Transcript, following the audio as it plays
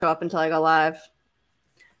up until I go live.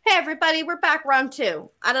 Hey, everybody, we're back round 2.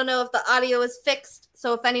 I don't know if the audio is fixed,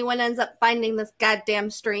 so if anyone ends up finding this goddamn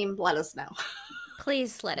stream, let us know.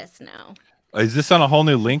 Please let us know. Is this on a whole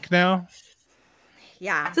new link now?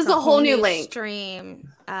 Yeah. This is a whole new link. Stream.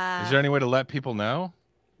 Is there any way to let people know?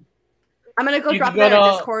 I'm going to go drop it in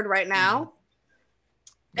our Discord right now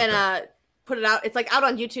and put it out. It's like out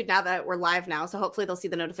on YouTube now that we're live now, so hopefully they'll see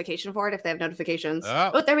the notification for it if they have notifications.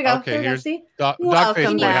 Oh, there we go. Okay, here's see?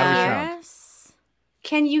 Welcome back.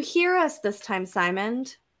 Can you hear us this time, Simon?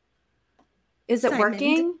 Is it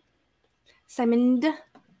working? Simon,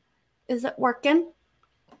 is it working?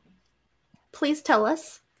 Please tell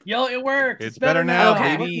us. Yo, it works. It's better now,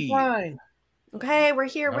 okay. baby. Fine. Okay, we're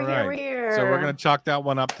here. We're here. So we're gonna chalk that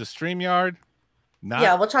one up to StreamYard.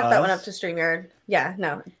 Yeah, we'll chalk that one up to StreamYard. Yeah,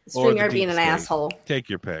 no, StreamYard being an asshole. Take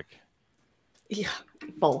your pick. Yeah,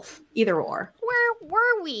 both, either or. Where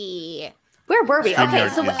were we? Where were we? Okay,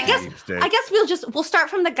 StreamYard so I guess we'll start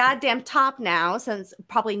from the goddamn top now, since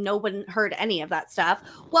probably no one heard any of that stuff.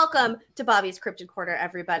 Welcome to Bobby's Cryptid Corner,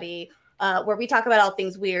 everybody, where we talk about all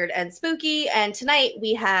things weird and spooky. And tonight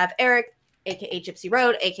we have Eric, aka Gypsy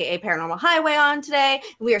Road, aka Paranormal Highway, on today.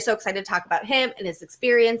 We are so excited to talk about him and his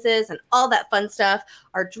experiences and all that fun stuff.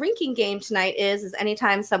 Our drinking game tonight is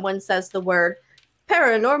anytime someone says the word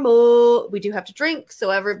paranormal, we do have to drink.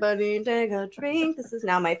 So everybody take a drink. This is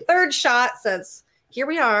now my 3rd shot since here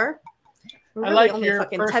we are. We're really like only your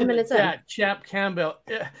fucking 10 minutes in. Yeah, Champ Campbell.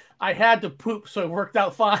 I had to poop, so it worked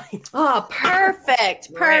out fine. Oh,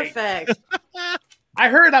 perfect. Perfect. I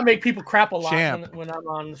heard I make people crap a lot when I'm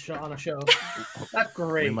on a show. That's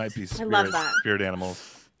great. We might be spirit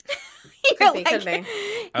animals. Could be.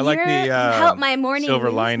 I like the help my morning silver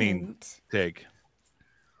movement. lining take.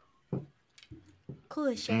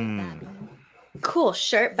 Cool shirt, Babs. Cool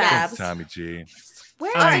shirt, Babs. Tommy G.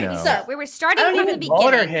 Where I are know. we? So we were starting I don't from the even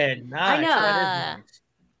beginning. Motorhead. Nice. I know. That is nice.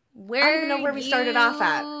 Where I don't even know where we started off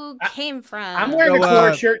at. Came from. I'm wearing a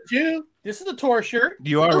tour shirt too. This is a tour shirt.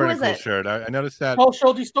 You are wearing a is cool it? shirt. I noticed that.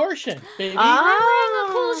 Social Distortion, baby. I'm wearing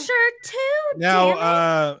a cool shirt too.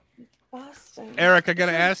 Now, Boston. Eric, I got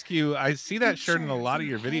to ask you. I see that shirt in a lot of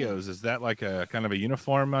your videos. Is that like a kind of a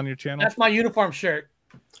uniform on your channel? That's my uniform shirt.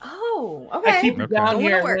 Oh, okay. I keep it down Going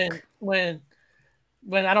here to work.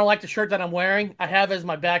 when I don't like the shirt that I'm wearing. I have it as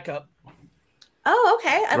my backup. Oh,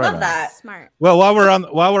 okay. I love that. Smart. Well, while we're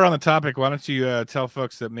on the topic, why don't you tell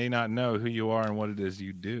folks that may not know who you are and what it is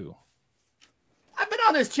you do? I've been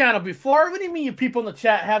on this channel before. What do you mean you people in the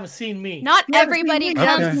chat haven't seen me? Not You haven't everybody seen me, you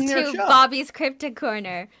haven't comes seen your to show. Bobby's Cryptid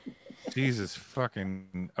Corner. Jesus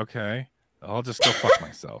fucking okay. I'll just go fuck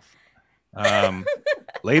myself.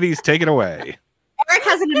 Ladies, take it away. Eric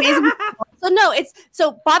has an amazing.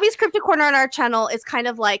 So Bobby's Cryptid Corner on our channel is kind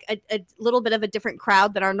of like a little bit of a different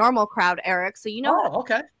crowd than our normal crowd, Eric. So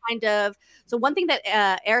okay. Kind of. So one thing that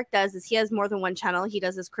Eric does is he has more than one channel. He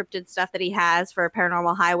does his cryptid stuff that he has for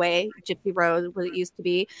Paranormal Highway, Gypsy Road, what it used to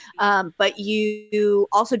be. But you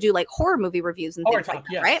also do like horror movie reviews and things like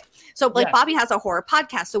that, yes. right? So like Yes. Bobby has a horror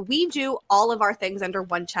podcast. So we do all of our things under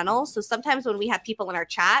one channel. So sometimes when we have people in our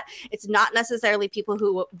chat, it's not necessarily people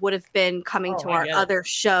who would have been coming to our other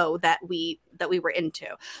show that we were into.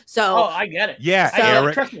 So I get it. Yeah,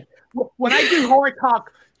 Eric. Trust me. When I do horror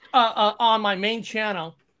talk on my main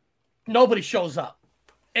channel, nobody shows up.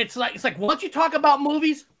 It's like once you talk about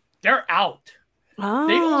movies, they're out. Oh.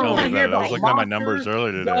 They don't Tell want me to hear about it. I was about looking at my numbers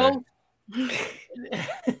earlier today.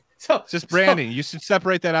 So It's just branding. You should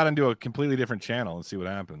separate that out into a completely different channel and see what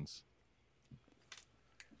happens.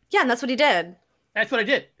 Yeah, and that's what he did. That's what I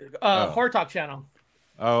did. Horror Talk channel.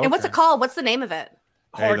 Oh, okay. And what's it called? What's the name of it?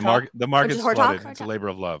 Hey, the market's Horror Talk? flooded. It's a labor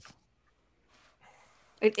of love.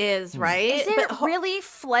 It is, right? Is it really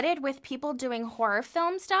flooded with people doing horror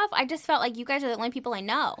film stuff? I just felt like you guys are the only people I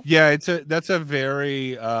know. Yeah, that's a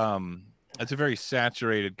very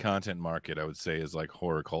saturated content market, I would say, is like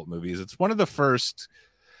horror cult movies. It's one of the first,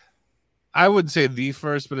 I wouldn't say the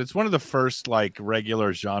first, but it's one of the first like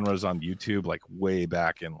regular genres on YouTube, like way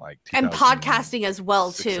back in like 2000, and podcasting as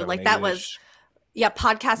well too. Like that was 8-ish.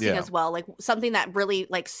 podcasting as well. Like something that really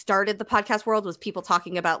like started the podcast world was people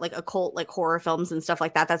talking about like occult, like horror films and stuff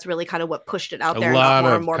like that. That's really kind of what pushed it out there and got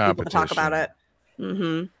more and more people to talk about it.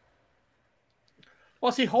 Mm-hmm.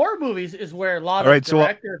 Well, see, horror movies is where a lot of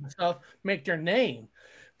directors and stuff make their name,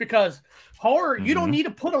 because horror, you don't need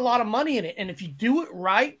to put a lot of money in it, and if you do it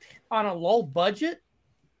right on a low budget,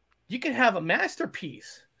 you can have a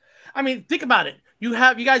masterpiece. I mean, think about it. You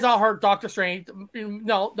guys all heard Doctor Strange,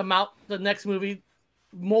 the next movie,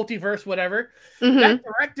 Multiverse, whatever. That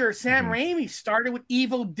director, Sam Raimi, started with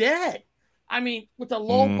Evil Dead. I mean, with a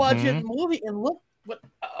low budget movie, and look what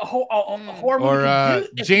a horror movie or can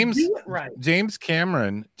do, James do it right. James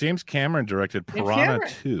Cameron directed Piranha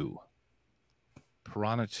 2.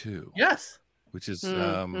 Piranha 2. Yes. Which is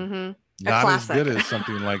mm-hmm. not as good as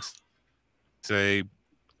something like, say,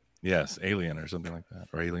 yes, Alien or something like that,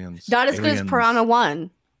 or Aliens. Not as good as Piranha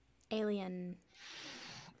 1. Alien.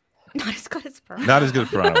 Not as good as Piranha. Not as good as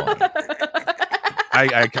Piranha 1.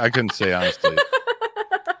 I couldn't say honestly,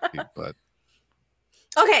 but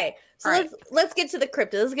okay. So right. let's get to the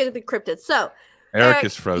cryptid. Let's get to the cryptid. So Eric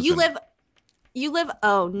is frozen. You live.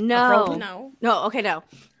 Oh no, no. Okay, no.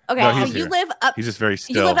 Okay, no, so you live up. He's just very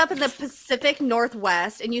still. You live up in the Pacific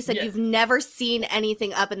Northwest, and you said Yes. you've never seen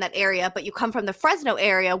anything up in that area, but you come from the Fresno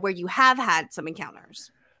area where you have had some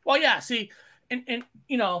encounters. Well, yeah. See, and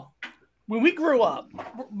you know, when we grew up,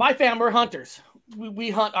 my family were hunters. We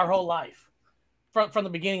hunt our whole life from the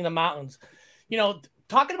beginning of the mountains. You know,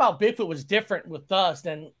 talking about Bigfoot was different with us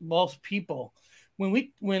than most people. When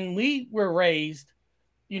we were raised,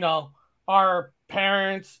 you know, our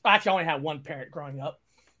parents. Actually, I only had one parent growing up.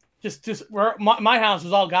 Just my house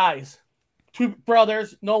was all guys, 2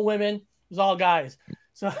 brothers, no women. It was all guys.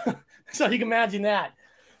 So you can imagine that.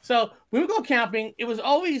 So when we go camping, it was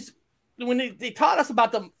always when they taught us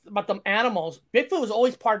about them animals. Bigfoot was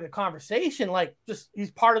always part of the conversation. Like just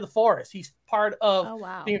he's part of the forest. He's part of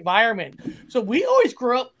the environment. So we always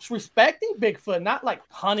grew up respecting Bigfoot, not like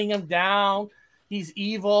hunting him down. He's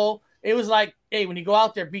evil. It was like, hey, when you go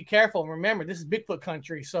out there, be careful. Remember, this is Bigfoot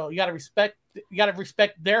country, so you got to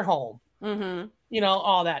respect their home. Mm-hmm. You know,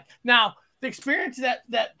 all that. Now, the experience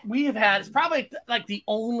that we have had is probably like the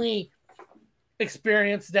only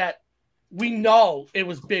experience that we know it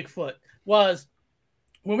was Bigfoot was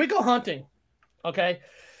when we go hunting. Okay,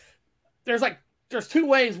 there's 2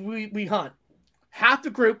 ways we hunt. Half the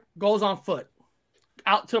group goes on foot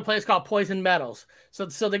out to a place called Poison Meadows.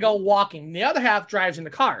 So they go walking. The other half drives in the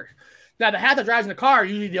car. Now, the half that drives in the car are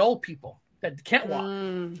usually the old people that can't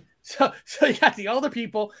walk. So you got the older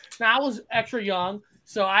people. Now, I was extra young,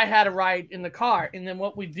 so I had a ride in the car. And then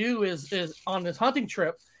what we do is on this hunting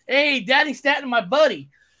trip, hey, Daddy Stanton, my buddy,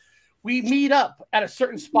 we meet up at a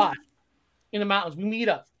certain spot in the mountains. We meet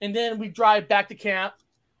up. And then we drive back to camp.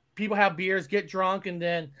 People have beers, get drunk, and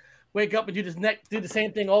then wake up and do the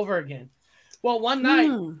same thing over again. Well, one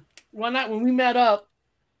night when we met up,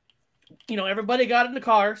 you know, everybody got in the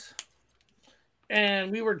cars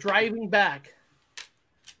and we were driving back.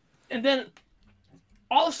 And then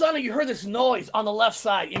all of a sudden you heard this noise on the left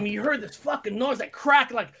side. I mean, you heard this fucking noise, like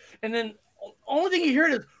crack, and then only thing you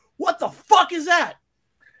heard is, what the fuck is that?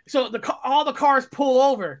 So all the cars pull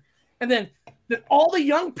over, and then all the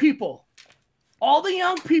young people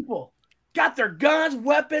got their guns,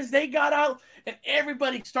 weapons, they got out, and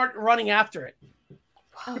everybody started running after it.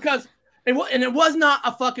 Because it was not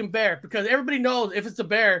a fucking bear, because everybody knows if it's a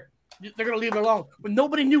bear, they're going to leave it alone. But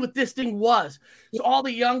nobody knew what this thing was. So all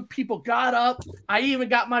the young people got up. I even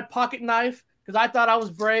got my pocket knife because I thought I was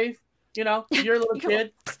brave. You know, you're a little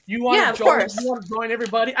kid. You want to join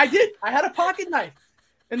everybody. I did. I had a pocket knife.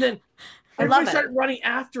 And then everybody started running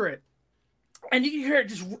after it. And you can hear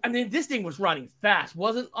it this thing was running fast. It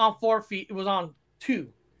wasn't on 4 feet. It was on 2.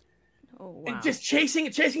 Oh, wow. And just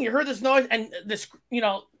chasing. You heard this noise. And this, you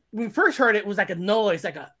know, when we first heard it, it was like a noise,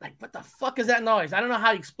 like what the fuck is that noise? I don't know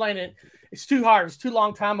how to explain it. It's too hard. It's too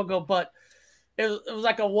long time ago, but it was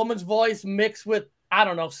like a woman's voice mixed with, I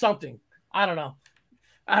don't know, something. I don't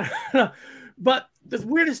know. But the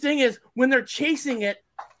weirdest thing is when they're chasing it,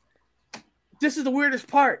 this is the weirdest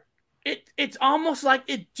part. It's almost like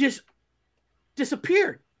it just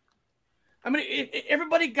disappeared. I mean,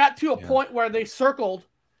 everybody got to a point where they circled,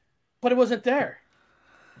 but it wasn't there.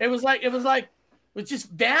 It was just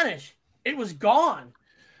vanished. It was gone.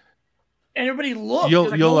 And everybody looked. You'll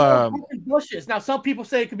bushes. Now, some people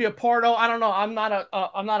say it could be a portal. I don't know. I'm not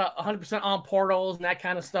 100% on portals and that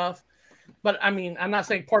kind of stuff. But I mean, I'm not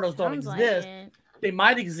saying portals don't exist. They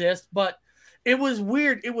might exist, but it was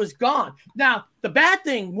weird. It was gone. Now, the bad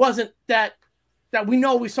thing wasn't that we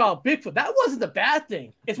know we saw a Bigfoot. That wasn't the bad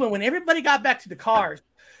thing. It's when everybody got back to the cars.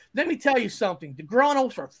 Let me tell you something. The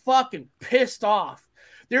grown-ups were fucking pissed off.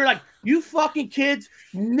 They were like, you fucking kids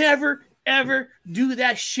never, ever do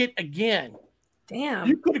that shit again. Damn.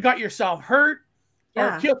 You could have got yourself hurt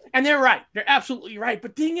or killed. And they're right. They're absolutely right.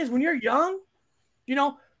 But the thing is, when you're young, you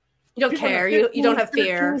know, you don't care. You don't have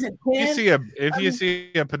fear. If you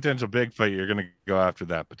see a potential Bigfoot, you're going to go after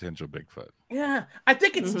that potential Bigfoot. Yeah. I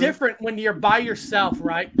think it's different when you're by yourself,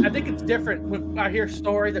 right? I think it's different when I hear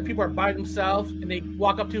stories that people are by themselves and they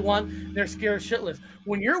walk up to one, and they're scared shitless.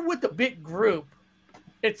 When you're with a big group,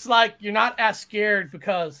 it's like you're not as scared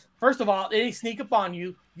because, first of all, they sneak up on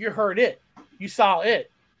you, you heard it. you saw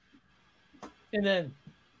it. And then,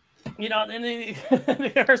 you know, and then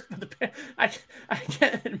I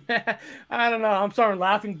can't, man, I don't know. I'm sorry I'm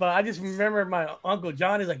laughing, but I just remember my Uncle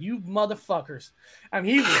John is like, you motherfuckers. I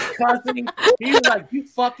mean, he was cussing. He was like, you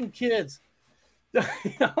fucking kids. You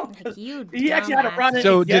know, he actually had to run in.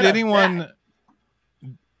 So did anyone,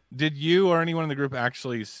 did you or anyone in the group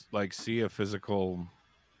actually like see a physical,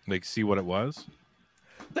 like see what it was?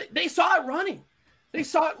 They saw it running. They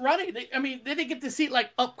saw it running. They didn't get to see it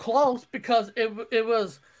like up close because it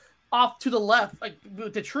was off to the left, like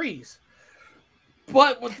with the trees.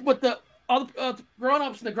 But with the other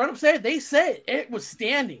grown-ups, and the grown-ups said, they said it was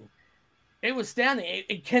standing. It was standing.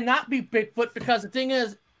 It cannot be Bigfoot because the thing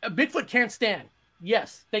is, a Bigfoot can't stand.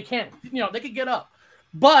 Yes, they can. You know, they could get up.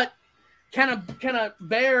 But can a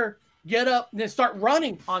bear get up and then start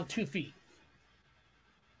running on 2 feet?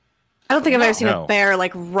 I don't think I've ever seen a bear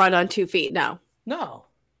like run on 2 feet. No.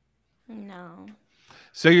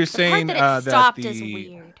 So you're saying that stopped is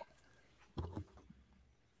weird.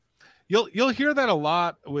 You'll hear that a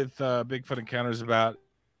lot with Bigfoot encounters about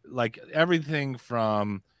like everything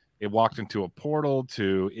from it walked into a portal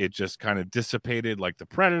to it just kind of dissipated like the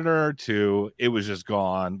predator to it was just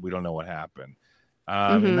gone. We don't know what happened.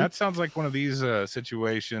 And that sounds like one of these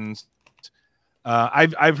situations.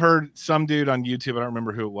 I've heard some dude on YouTube, I don't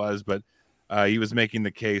remember who it was, but he was making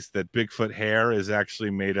the case that Bigfoot hair is actually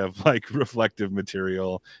made of like reflective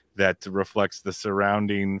material that reflects the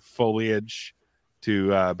surrounding foliage to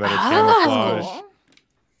better camouflage.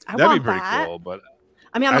 That'd be pretty cool, but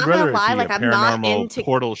I mean, I'm not gonna lie, like I'm not into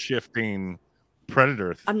portal shifting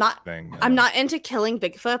predator thing. I'm not into killing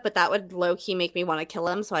Bigfoot, but that would low key make me want to kill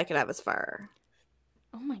him so I could have his fur.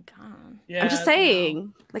 Oh my god! Yeah, I'm just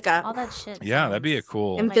saying, like all that shit. Yeah, that'd be a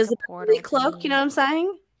cool invisibility cloak. You know what I'm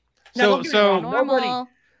saying? So nobody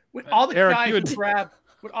with all the Eric, guys who grab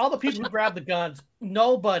with all the people who grab the guns,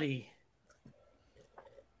 nobody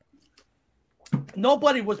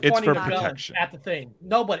was pointing the guns at the thing.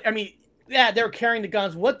 Nobody. I mean, yeah, they were carrying the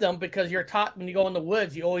guns with them because you're taught when you go in the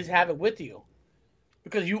woods, you always have it with you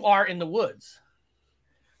because you are in the woods.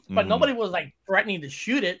 But nobody was like threatening to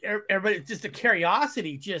shoot it. Everybody, it's just a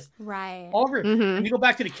curiosity, just over. And you go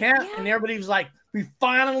back to the camp, and everybody was like, "We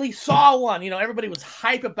finally saw one." You know, everybody was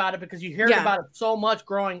hype about it because you hear about it so much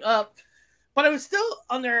growing up. But it was still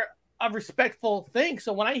under a respectful thing.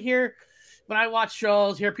 So when I watch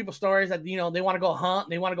shows, hear people's stories that you know they want to go hunt,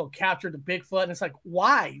 they want to go capture the Bigfoot, and it's like,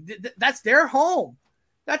 why? That's their home.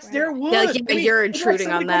 That's their woods. Yeah, you're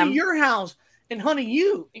intruding on them. To your house and hunting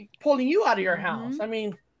you, and pulling you out of your house. I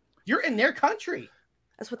mean. You're in their country.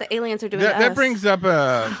 That's what the aliens are doing. That brings up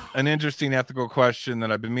an interesting ethical question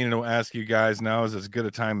that I've been meaning to ask you guys. Now is as good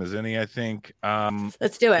a time as any, I think.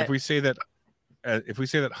 Let's do it. If we say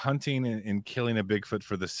that hunting and killing a Bigfoot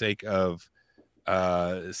for the sake of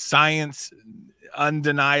science,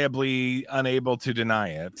 undeniably unable to deny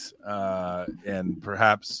it, and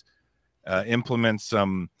perhaps implement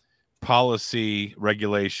some policy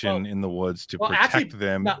regulation in the woods to protect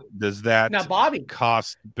them. Does that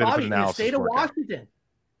cost benefit analysis?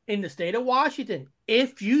 In the state of Washington,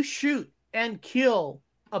 if you shoot and kill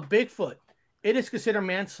a Bigfoot, it is considered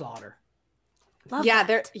manslaughter.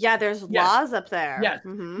 There's laws up there. Yes.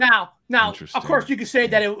 Now, of course, you could say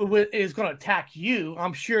that it is going to attack you.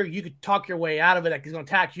 I'm sure you could talk your way out of it. Like it's going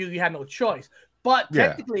to attack you. You have no choice. But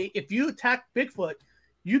technically, if you attack Bigfoot,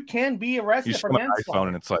 you can be arrested for manslaughter. iPhone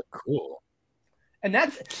and it's like cool, and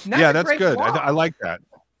that's good. I like that.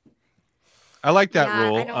 I like that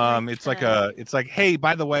rule. It's like, hey,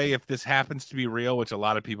 by the way, if this happens to be real, which a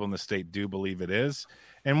lot of people in the state do believe it is,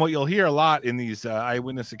 and what you'll hear a lot in these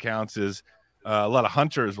eyewitness accounts is a lot of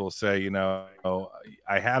hunters will say, you know,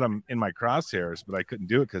 I had them in my crosshairs, but I couldn't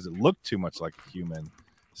do it because it looked too much like a human.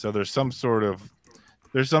 So there's some sort of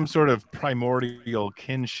primordial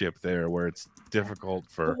kinship there where it's difficult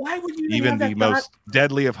for even the most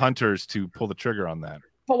deadly of hunters to pull the trigger on that.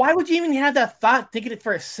 But why would you even have that thought, thinking it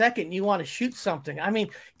for a second, you want to shoot something? I mean,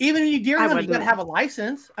 even when you deer hunt, you got to have a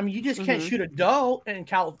license. I mean, you just can't shoot a doe in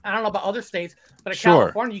California. I don't know about other states, but in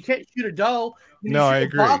California, you can't shoot a doe. No, I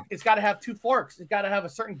agree. Buck, it's got to have 2 forks. It's got to have a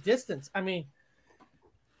certain distance. I mean,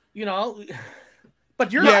 you know,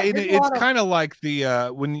 but you're right. It's kind of like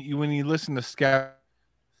the when you listen to Scout.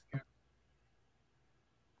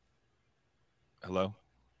 Hello?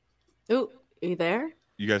 Ooh, are you there?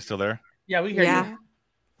 You guys still there? Yeah, we hear you.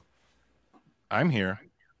 I'm here.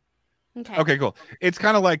 Okay, cool. It's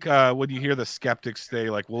kind of like when you hear the skeptics say,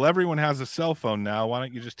 like, well, everyone has a cell phone now. Why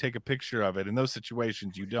don't you just take a picture of it? In those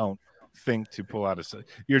situations, you don't think to pull out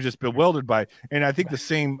you're just bewildered by it. And I think the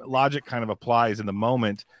same logic kind of applies in the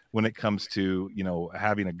moment when it comes to, you know,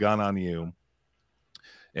 having a gun on you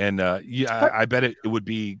And I bet it would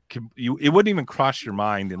be it wouldn't even cross your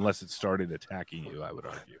mind unless it started attacking you, I would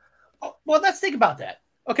argue. Oh, well, let's think about that.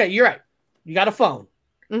 Okay, you're right. You got a phone.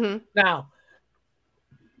 Mm-hmm. Now,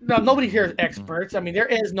 nobody here is experts. I mean, there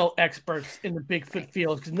is no experts in the Bigfoot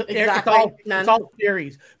field because it's all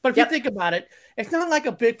theories. But if you think about it, it's not like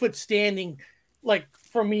a Bigfoot standing like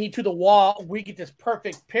from me to the wall. We get this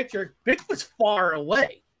perfect picture. Bigfoot's far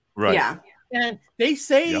away. Right. Yeah. And they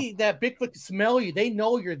say that Bigfoot can smell you. They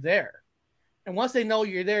know you're there. And once they know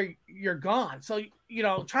you're there, you're gone. So,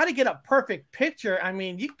 try to get a perfect picture. I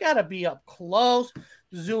mean, you got to be up close,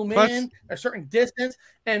 zoom in a certain distance.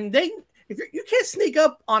 And you can't sneak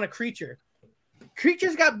up on a creature.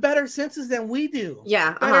 Creatures got better senses than we do.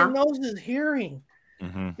 Yeah. Better noses, hearing.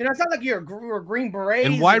 Mm-hmm. It's not like you're a Green Beret.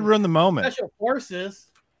 And why ruin the moment? Special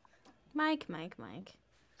forces. Mike.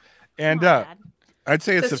 And I'd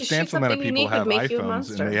say a substantial amount of people have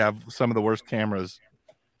iPhones and they have some of the worst cameras.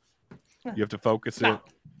 You have to focus it.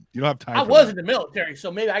 You don't have time. I was in the military,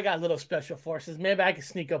 so maybe I got a little special forces. Maybe I can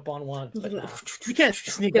sneak up on one. But no, you can't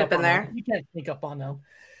sneak up in there. You can't sneak up on them.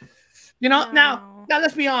 Now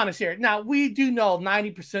let's be honest here. Now we do know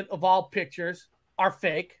 90% of all pictures are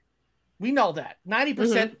fake. We know that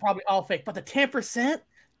 90% probably all fake, but the 10%,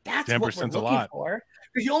 that's 10% what we're looking for.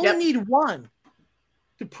 Because you only need one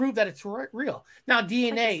to prove that it's real. Now,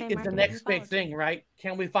 DNA is the next big thing, right?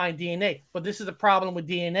 Can we find DNA? But this is the problem with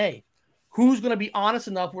DNA. Who's going to be honest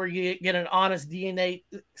enough where you get an honest DNA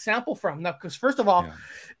sample from? Now, because first of all,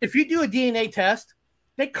 if you do a DNA test,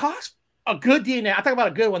 they cost a good DNA. I talk about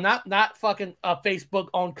a good one, not fucking a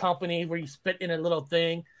Facebook-owned company where you spit in a little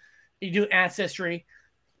thing. You do Ancestry.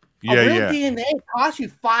 A real DNA costs you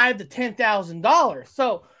 $5,000 to $10,000.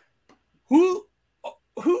 So, who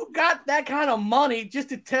got that kind of money just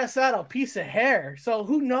to test out a piece of hair? So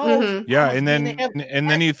who knows? Yeah, and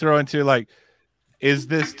then you throw into like, is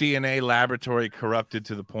this DNA laboratory corrupted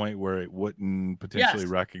to the point where it wouldn't potentially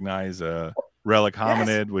recognize a relic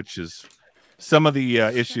hominid, which is some of the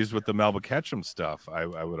issues with the Melba Ketchum stuff? I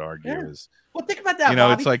would argue is. Well, think about that.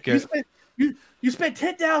 Bobby. It's like you spend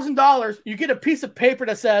 $10,000, you get a piece of paper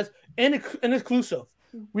that says inexclusive.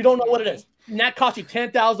 We don't know what it is, and that costs you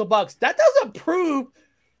 $10,000. That doesn't prove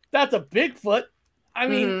that's a Bigfoot. I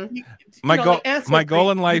mean, my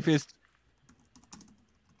goal in life is.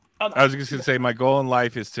 I was just gonna say my goal in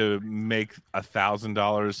life is to make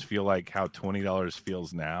 $1,000 feel like how $20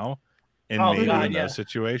 feels now, and maybe in those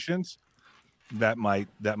situations, that might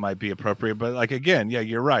be appropriate. But like again,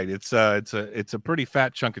 you're right. It's a pretty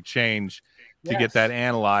fat chunk of change to get that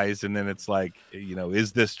analyzed, and then it's like,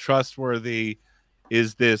 is this trustworthy?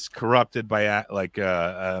 Is this corrupted by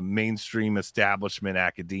a mainstream establishment,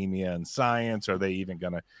 academia, and science? Are they even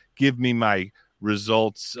going to give me my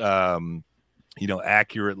results,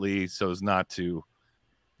 accurately, so as not to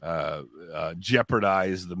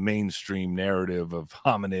jeopardize the mainstream narrative of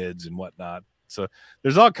hominids and whatnot? So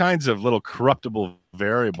there's all kinds of little corruptible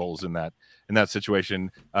variables in that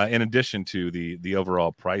situation, in addition to the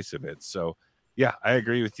overall price of it. So. Yeah, I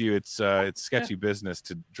agree with you. It's sketchy business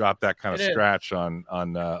to drop that kind of scratch on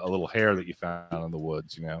a little hair that you found in the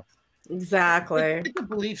woods, Exactly. It's a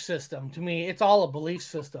belief system. To me, it's all a belief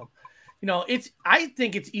system. I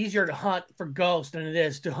think it's easier to hunt for ghosts than it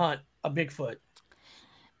is to hunt a Bigfoot.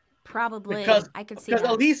 Probably. Because I could see that.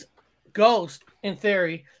 At least ghosts, in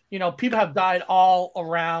theory, people have died all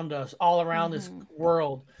around us, all around this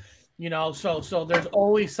world. So there's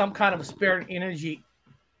always some kind of a spirit energy.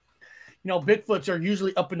 Bigfoots are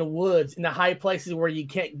usually up in the woods in the high places where you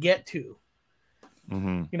can't get to.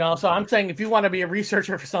 So I'm saying if you want to be a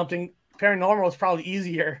researcher for something, paranormal is probably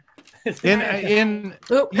easier.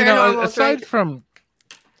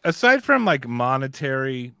 aside from like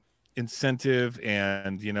monetary incentive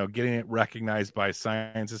and getting it recognized by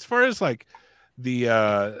science, as far as like the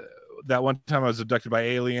that one time I was abducted by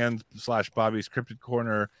aliens / Bobby's Cryptid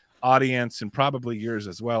Corner audience, and probably yours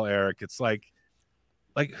as well, Eric, it's like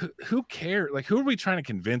who cares? Like, who are we trying to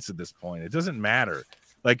convince at this point? It doesn't matter.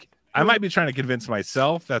 Like, I might be trying to convince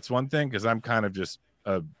myself. That's one thing, because I'm kind of just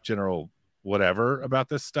a general whatever about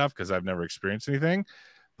this stuff because I've never experienced anything.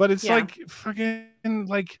 But it's like fucking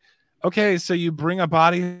like, okay, so you bring a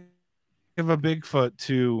body of a Bigfoot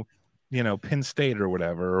to, Penn State or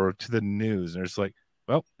whatever, or to the news, and it's like,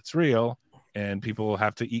 well, it's real, and people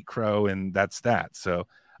have to eat crow, and that's that. So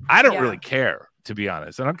I don't really care. To be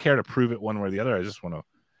honest, I don't care to prove it one way or the other. I just want to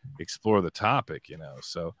explore the topic,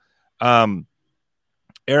 So,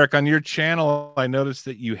 Eric, on your channel, I noticed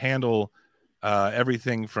that you handle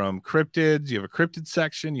everything from cryptids. You have a cryptid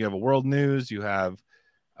section, you have a world news, you have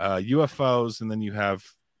UFOs, and then you have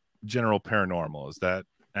general paranormal. Is that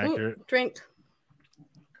accurate? Drink.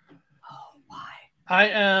 I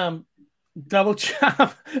am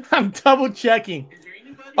I'm double checking.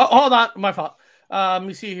 Oh, hold on, my fault. Let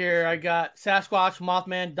me see here. I got Sasquatch,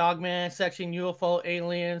 Mothman, Dogman, section, UFO,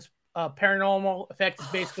 aliens, paranormal effect is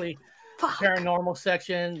basically paranormal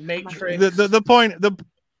section, Matrix. The point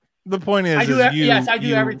is, I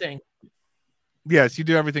do everything. Yes, you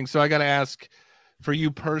do everything. So I got to ask, for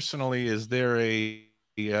you personally, is there a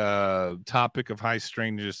topic of high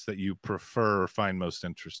strangeness that you prefer or find most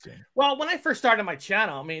interesting? Well, when I first started my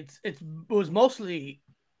channel, I mean, it was mostly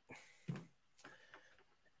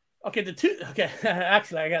okay.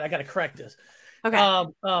 Actually, I got to correct this. Okay.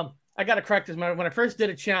 I got to correct this. When I first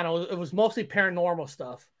did a channel, it was mostly paranormal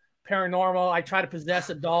stuff. Paranormal. I tried to possess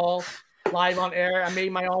a doll live on air. I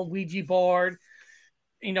made my own Ouija board.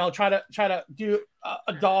 You know, try to do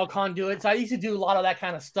a doll conduit. So I used to do a lot of that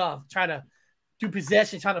kind of stuff. Try to do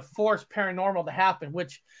possession, trying to force paranormal to happen,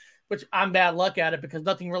 which I'm bad luck at it because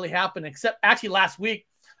nothing really happened. Except actually last week,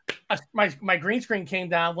 my green screen came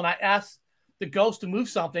down when I asked the ghost to move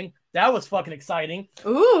something. That was fucking exciting.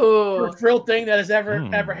 Ooh, first real thing that has ever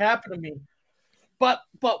happened to me. But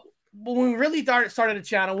when we really started the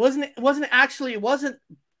channel, it wasn't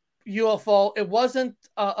UFO. It wasn't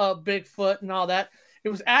a Bigfoot and all that. It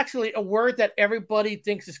was actually a word that everybody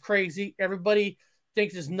thinks is crazy. Everybody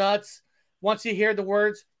thinks is nuts. Once you hear the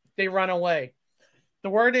words, they run away. The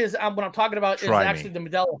word is what I'm talking about is actually the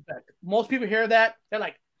Mandela effect. Most people hear that, they're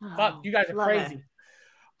like, "Fuck, you guys are crazy."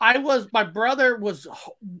 My brother was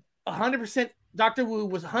 100%. Dr. Wu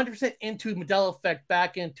was 100% into Mandela effect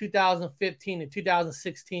back in 2015 and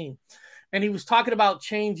 2016, and he was talking about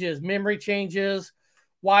changes, memory changes,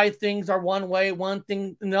 why things are one way, one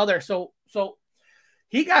thing another. So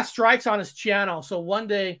he got strikes on his channel. So one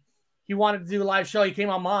day he wanted to do a live show. He came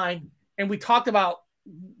on mine, and we talked about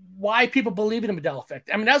why people believe in the Mandela effect.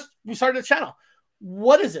 I mean, we started the channel.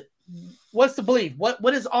 What is it? What's the belief?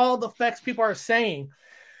 What is all the facts people are saying?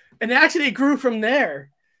 And actually it grew from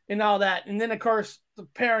there and all that. And then, of course, the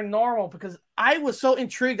paranormal, because I was so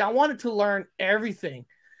intrigued. I wanted to learn everything.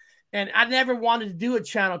 And I never wanted to do a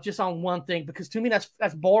channel just on one thing because to me, that's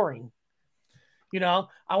boring. You know,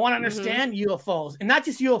 I want to understand UFOs, and not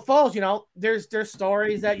just UFOs. You know, there's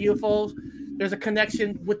stories that UFOs, there's a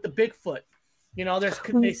connection with the Bigfoot. You know, they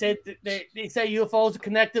say UFOs are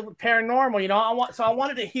connected with paranormal. You know, I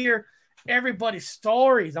wanted to hear everybody's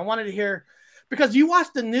stories. I wanted to hear, because you watch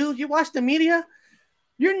the news, you watch the media,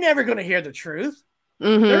 you're never going to hear the truth.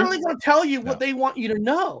 They're only going to tell you what they want you to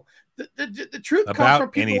know. The truth comes from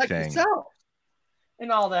people like yourself.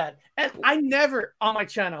 And all that. And I never, on my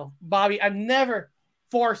channel, Bobby, I never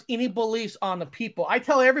force any beliefs on the people. I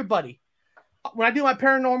tell everybody, when I do my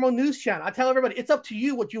paranormal news channel, I tell everybody, it's up to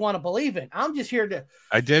you what you want to believe in. I'm just here to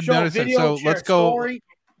show notice a video, it. So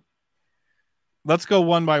let's go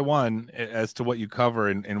one by one as to what you cover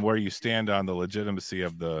and where you stand on the legitimacy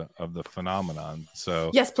of the phenomenon. So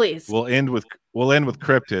yes, please. We'll end with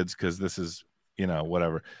cryptids because this is, you know,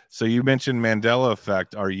 whatever. So you mentioned Mandela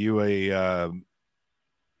effect. Are you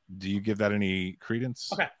do you give that any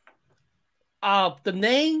credence? Okay. The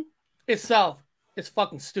name itself is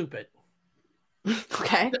fucking stupid.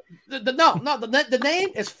 Okay. The name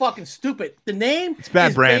is fucking stupid. The name it's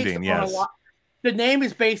bad branding. Yes. The name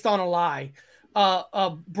is based on a lie.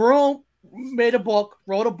 Broom wrote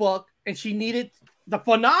a book, and she needed the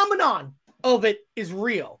phenomenon of it is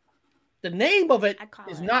real. The name of it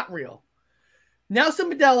is not real.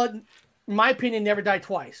 Nelson Mandela, in my opinion, never died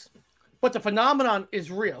twice. But the phenomenon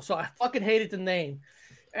is real. So I fucking hated the name.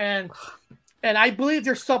 And I believe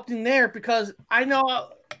there's something there because I know,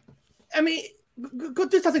 I mean, go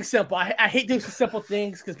do something simple. I hate doing some simple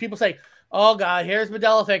things because people say, oh, God, here's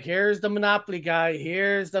Mandela effect. Here's the Monopoly guy.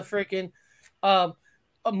 Here's the freaking a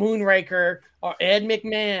Moonraker or Ed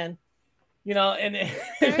McMahon. You know, and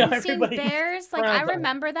everybody bears, like I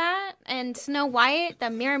remember that, and Snow White, the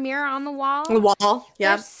mirror on the wall.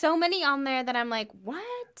 Yeah. There's so many on there that I'm like, what?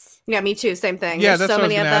 Yeah, me too. Same thing. Yeah, there's that's so what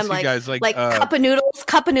many I was of them. Like, guys, like cup of noodles,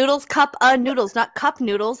 not cup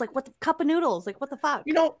noodles. Like what the cup of noodles? Like what the fuck?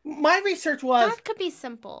 You know, my research was that could be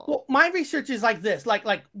simple. Well, my research is like this.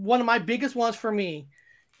 Like one of my biggest ones for me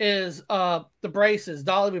is the braces,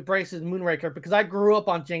 Dolly with braces, Moonraker, because I grew up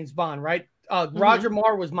on James Bond, right? Roger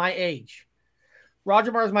Moore was my age.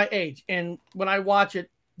 And when I watch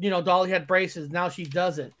it, you know, Dolly had braces. Now she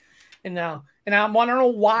doesn't. And I want to know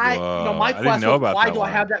why. Whoa, you know, my question is, why do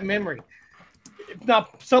I have that memory? Now,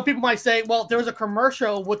 some people might say, well, there was a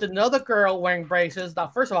commercial with another girl wearing braces. Now,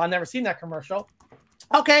 first of all, I've never seen that commercial.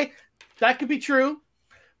 Okay, that could be true.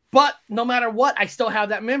 But no matter what, I still have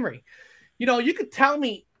that memory. You know, you could tell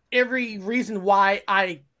me every reason why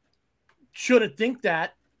I shouldn't think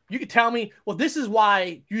that. You could tell me, well, this is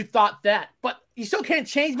why you thought that, but you still can't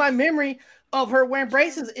change my memory of her wearing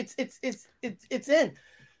braces. It's in.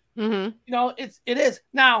 Mm-hmm. You know, it is.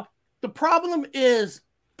 Now, the problem with the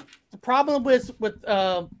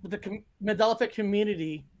Mandela Effect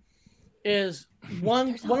community is one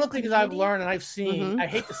of the things I've learned and I've seen. Mm-hmm. I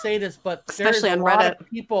hate to say this, but especially there's on a lot Reddit, of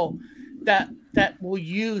people that will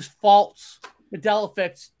use false Mandela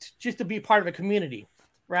Effects just to be part of a community,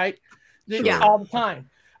 right? Sure. All the time.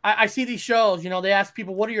 I see these shows, you know, they ask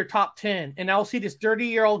people, what are your top 10? And I'll see this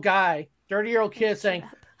 30-year-old kid saying,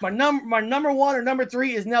 my number 1 or number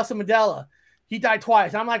 3 is Nelson Mandela. He died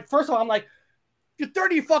twice. I'm like, first of all, you're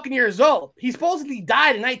 30 fucking years old. He supposedly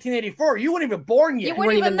died in 1984. You weren't even born yet. You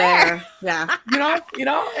weren't even there. Yeah. you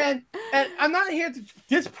know, and I'm not here to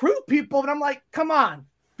disprove people, but I'm like, come on,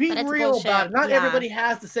 be real about it. Not everybody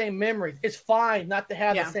has the same memory. It's fine not to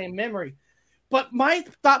have the same memory. But my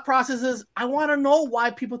thought process is I want to know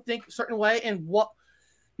why people think a certain way and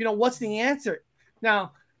what's the answer.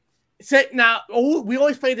 Now, we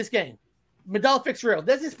always play this game. Mandela Effect's real.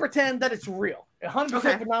 Let's just pretend that it's real.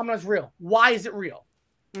 100% phenomenon is real. Why is it real?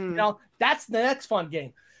 Now, that's the next fun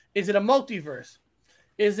game. Is it a multiverse?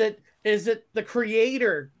 Is it the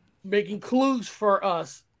creator making clues for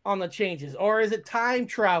us on the changes? Or is it time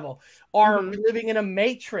travel? Or are we living in a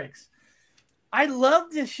matrix? I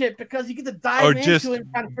love this shit because you get to dive into it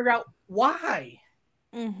and kind of figure out why.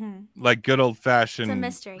 Mm-hmm. Like good old fashioned. It's a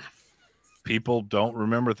mystery. People don't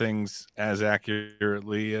remember things as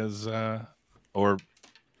accurately as other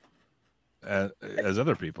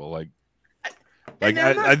people. I think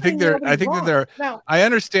that there. I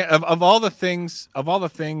understand of all the things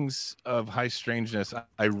of high strangeness.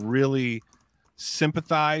 I really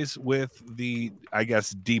sympathize with the, I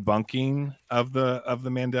guess, debunking of the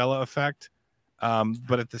Mandela effect.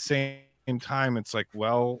 But at the same time, it's like,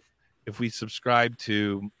 well, if we subscribe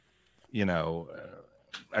to,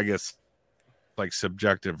 I guess, like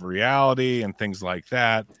subjective reality and things like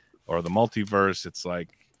that, or the multiverse, it's like,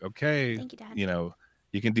 okay, you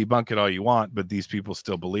can debunk it all you want, but these people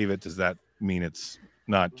still believe it. Does that mean it's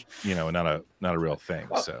not a real thing?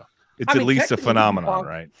 So it's at least a phenomenon,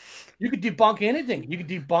 right? You could debunk anything. You could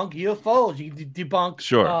debunk UFOs. You could debunk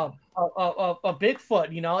a Bigfoot.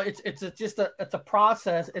 It's just a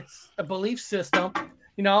process. It's a belief system.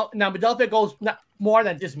 Now Mandela Effect goes more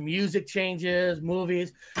than just music changes,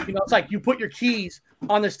 movies. It's like you put your keys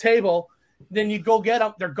on this table, then you go get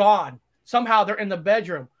them. They're gone. Somehow they're in the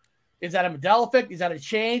bedroom. Is that a Mandela Effect? Is that a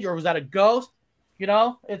change, or was that a ghost? It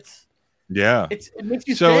makes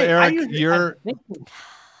you so think. Eric,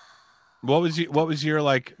 what was your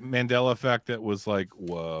like Mandela Effect that was like,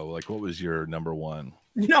 whoa, like what was your number one?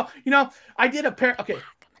 I did a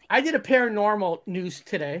paranormal news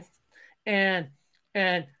today, and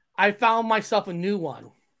I found myself a new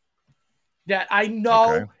one that I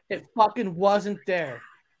know it fucking wasn't there.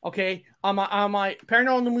 Okay, on my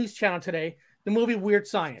paranormal news channel today, the movie Weird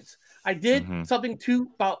Science. I did something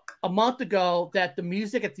about a month ago that the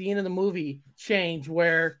music at the end of the movie changed,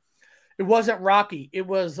 where it wasn't Rocky. It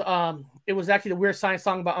was actually the Weird Science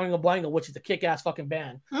song about Oingo Boingo, which is a kick-ass fucking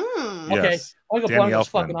band. Okay, yes. Oingo Boingo is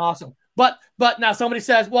fucking awesome. But now somebody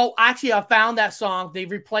says, well, actually, I found that song. They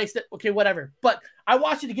replaced it. Okay, whatever. But I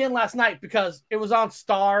watched it again last night because it was on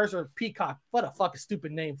Stars or Peacock. What a fucking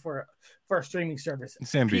stupid name for a streaming service.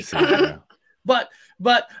 It's NBC. But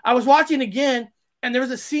I was watching again, and there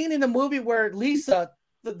was a scene in the movie where Lisa,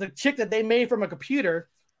 the chick that they made from a computer,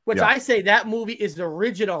 which I say that movie is the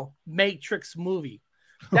original Matrix movie.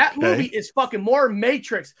 That movie is fucking more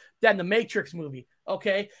Matrix than the Matrix movie.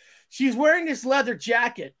 Okay, she's wearing this leather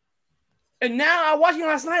jacket. And now I watched it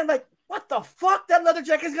last night. I'm like, what the fuck? That leather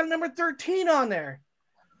jacket's got a number 13 on there.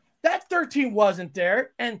 That 13 wasn't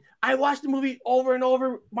there. And I watched the movie over and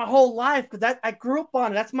over my whole life because I grew up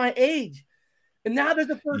on it. That's my age. And now there's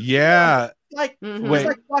a 13. Yeah. It's like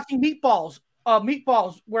watching Meatballs.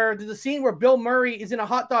 Where there's a scene where Bill Murray is in a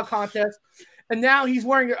hot dog contest. And now he's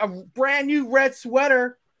wearing a brand new red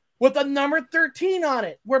sweater with a number 13 on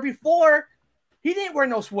it. Where before, he didn't wear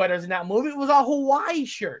no sweaters in that movie. It was all Hawaii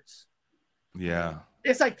shirts. Yeah.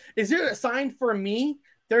 It's like, is there a sign for me?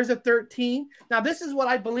 There's a 13. Now, this is what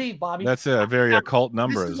I believe, Bobby. That's a very occult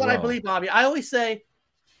number as well. This is what I believe, Bobby. I always say,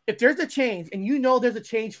 if there's a change, and there's a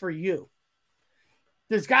change for you,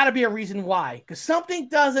 there's got to be a reason why. Because something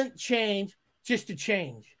doesn't change just to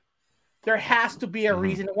change. There has to be a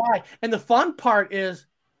reason why. And the fun part is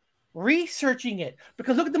researching it.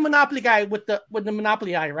 Because look at the Monopoly guy with the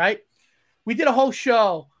Monopoly eye, right? We did a whole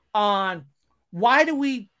show on why do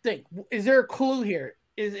we think? Is there a clue here?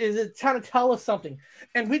 Is it trying to tell us something?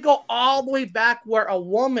 And we go all the way back where a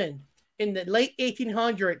woman in the late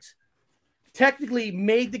 1800s technically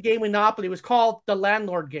made the game Monopoly. It was called the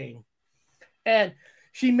landlord game. And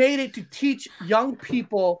she made it to teach young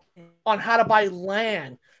people on how to buy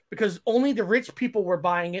land because only the rich people were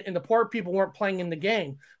buying it and the poor people weren't playing in the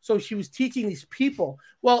game. So she was teaching these people.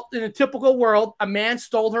 Well, in a typical world, a man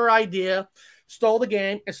stole her idea, stole the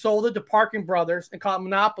game, and sold it to Parkin Brothers and called it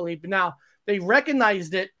Monopoly. But now they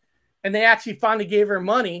recognized it and they actually finally gave her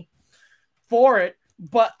money for it.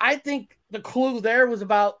 But I think the clue there was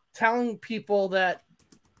about telling people that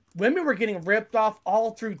women were getting ripped off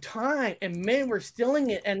all through time and men were stealing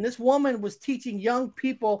it. And this woman was teaching young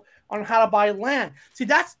people on how to buy land. See,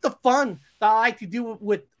 that's the fun that I like to do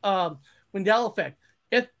with Mandela Effect.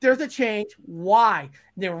 If there's a change, why?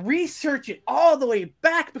 And then research it all the way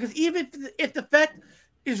back, because even if the effect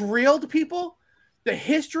is real to people, the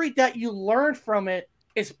history that you learn from it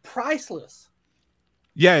is priceless.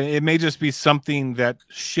 Yeah, it may just be something that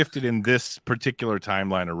shifted in this particular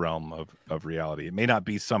timeline or realm of reality. It may not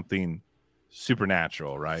be something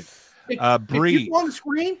supernatural, right? Bree, if you go on the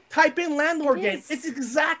screen, type in landlord game. It's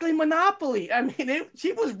exactly Monopoly. I mean,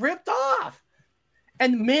 she was ripped off.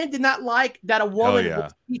 And men did not like that a woman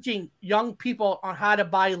was teaching young people on how to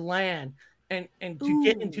buy land and to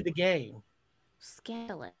get into the game.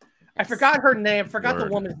 Scandalous. I forgot her name. I forgot the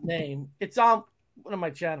woman's name. It's on one of my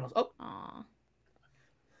channels. Oh. Aww.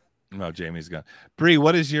 No, Jamie's gone. Bree,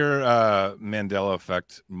 what is your Mandela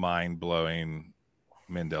Effect, mind-blowing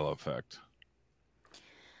Mandela Effect?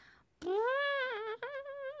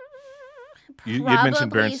 You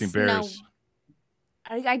mentioned Berenstain Bears.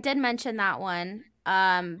 I did mention that one,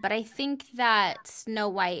 but I think that Snow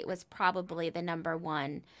White was probably the number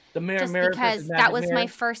one. The Mirror, just because that was my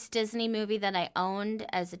first Disney movie that I owned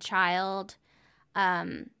as a child.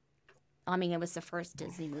 I mean, it was the first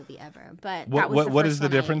Disney movie ever, but what is the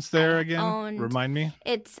difference there again? Remind me.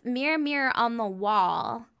 It's Mirror, Mirror on the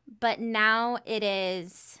Wall, but now it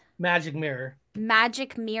is Magic Mirror.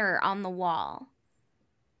 Magic Mirror on the Wall.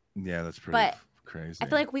 Yeah, that's pretty crazy. I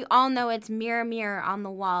feel like we all know it's Mirror, Mirror on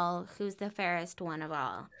the Wall. Who's the fairest one of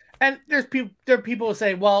all? And there are people who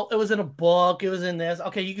say, well, it was in a book, it was in this.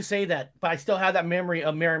 Okay, you can say that, but I still have that memory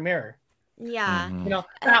of Mirror, Mirror. Yeah. Mm-hmm. You know,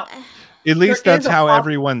 now, at least that's how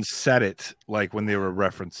everyone said it, like when they were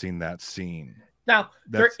referencing that scene. Now,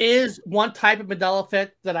 there is one type of Mandela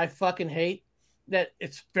Effect that I fucking hate, that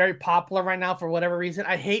it's very popular right now for whatever reason.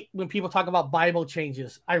 I hate when people talk about Bible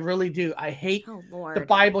changes. I really do. I hate the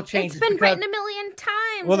Bible changes. It's been written a million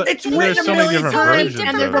times. Well, it's written a million times.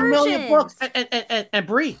 And there's a million books. And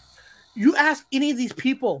Bree, you ask any of these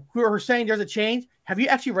people who are saying there's a change, have you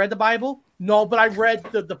actually read the Bible? No, but I read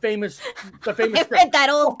the famous I read that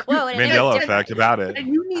old quote. Mandela Effect about it. And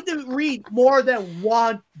you need to read more than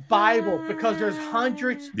one Bible because there's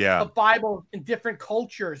hundreds of Bibles in different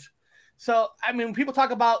cultures. So, I mean, when people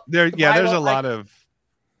talk about there's a lot of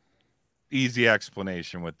easy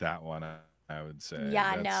explanation with that one, I would say.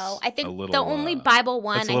 Yeah, no. I think the only Bible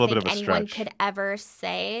one I think anyone could ever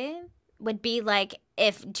say would be like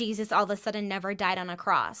if Jesus all of a sudden never died on a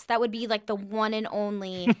cross. That would be like the one and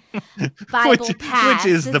only Bible pass.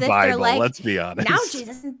 Which is the Bible, like, let's be honest. Now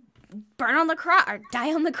Jesus burn on the cross or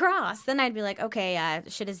die on the cross. Then I'd be like, okay,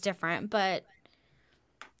 shit is different. But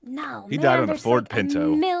no, he died on a Ford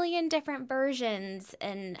Pinto. A million different versions,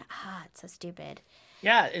 and it's so stupid.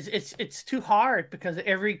 Yeah, it's too hard because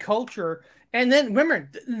every culture, and then remember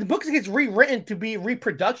the book gets rewritten to be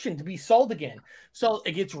reproduction to be sold again, so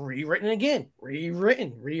it gets rewritten again,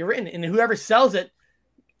 rewritten, and whoever sells it,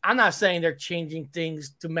 I'm not saying they're changing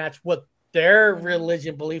things to match what their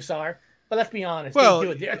religion beliefs are, but let's be honest, well,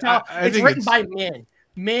 they do it. It's written by men.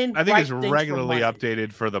 I think it's regularly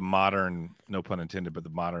updated for the modern, no pun intended, but the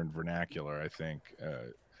modern vernacular. I think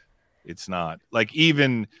it's not like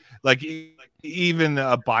even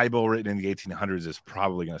a Bible written in the 1800s is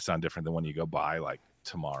probably going to sound different than when you go buy like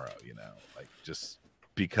tomorrow. You know, like just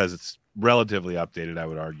because it's relatively updated, I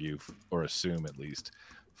would argue or assume at least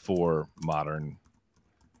for modern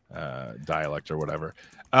dialect or whatever.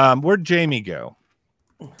 Where'd Jamie go?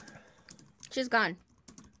 She's gone.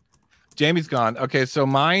 Jamie's gone. Okay, so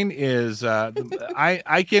mine is I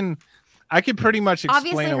can pretty much explain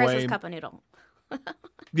away. Obviously, hers was cup of noodle.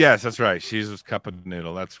 Yes, that's right. She's was cup of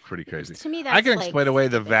noodle. That's pretty crazy. To me, that's I can explain away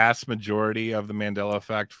the vast majority of the Mandela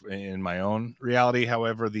Effect in my own reality.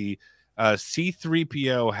 However, the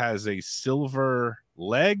C-3PO has a silver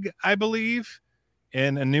leg, I believe,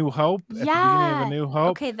 in A New Hope. At the beginning of A New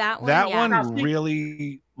Hope. Okay, that one. That one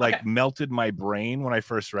really melted my brain when I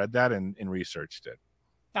first read that and researched it.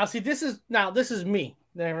 Now, see, this is me.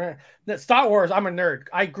 Star Wars, I'm a nerd.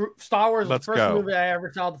 Star Wars was the first movie I ever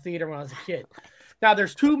saw at the theater when I was a kid. Now,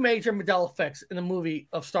 there's two major Mandela effects in the movie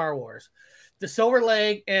of Star Wars. The silver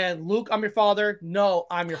leg and Luke, I'm your father. No,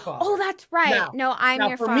 I'm your father. Oh, that's right. I'm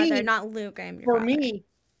your father, me, not Luke. I'm your father. For me,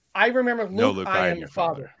 I remember Luke, I am your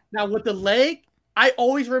father. Now, with the leg, I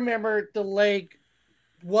always remember the leg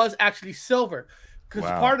was actually silver. Because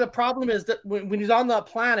part of the problem is that when he's on that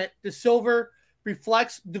planet, the silver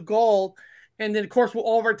reflects the gold. And then, of course,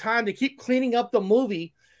 over time, they keep cleaning up the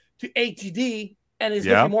movie to HD, and it's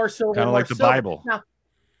looking more silver. Kind of like the Bible.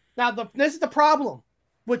 Now, this is the problem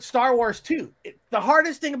with Star Wars too. The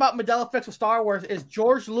hardest thing about Mandela effects with Star Wars is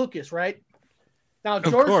George Lucas, right? Now,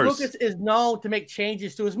 George Lucas is known to make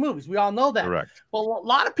changes to his movies. We all know that. Correct. But a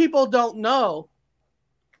lot of people don't know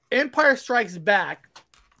Empire Strikes Back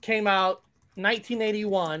came out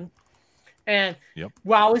 1981. And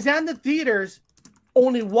while I was in the theaters,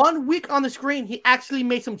 only 1 week on the screen, he actually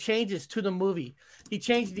made some changes to the movie. He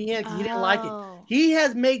changed the end because he didn't like it. He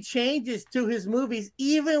has made changes to his movies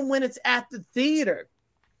even when it's at the theater.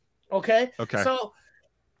 Okay.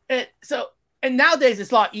 And nowadays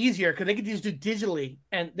it's a lot easier because they can just do digitally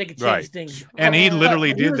and they can change things. And he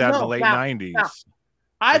literally did that in the late 90s. Now,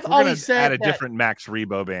 I've always said add a different Max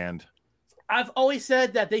Rebo band. I've always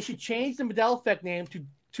said that they should change the Mandela effect name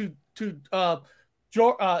to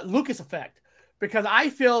Lucas effect, because I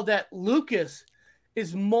feel that Lucas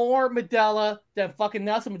is more Mandela than fucking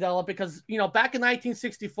Nelson Mandela, because, you know, back in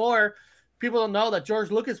 1964, people don't know that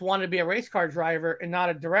George Lucas wanted to be a race car driver and not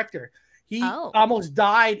a director. He almost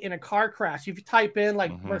died in a car crash. If you type in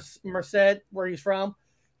like Merced, where he's from,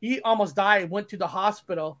 he almost died, went to the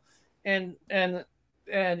hospital, and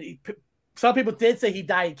some people did say he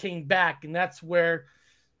died, came back, and that's where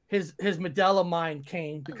his Mandela mind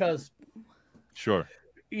came, because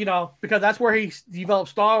because that's where he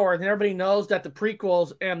developed Star Wars, and everybody knows that the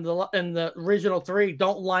prequels and the original 3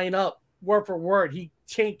 don't line up word for word. He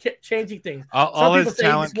kept changing things. All his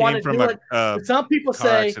talent came from some people car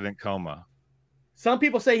say accident coma. Some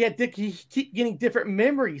people say he keep getting different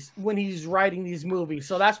memories when he's writing these movies,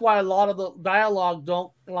 so that's why a lot of the dialogue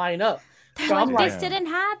don't line up. So this didn't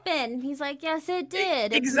happen. He's like, yes, it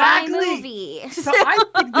did. Exactly. It's my movie. So I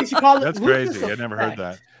think they should call it. That's crazy. I never heard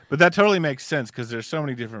that. But that totally makes sense, because there's so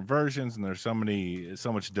many different versions, and there's so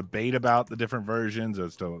much debate about the different versions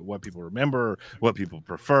as to what people remember, what people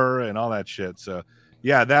prefer, and all that shit. So,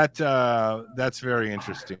 yeah, that's very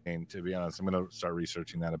interesting, to be honest. I'm going to start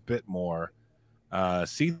researching that a bit more.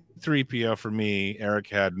 C-3PO for me. Eric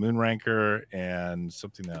had Moonraker and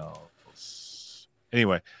something else.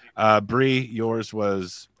 Anyway, Bree, yours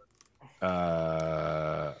was.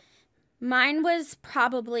 Mine was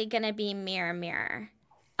probably going to be Mirror Mirror.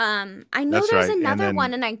 I know there's another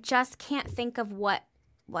one, and I just can't think of what.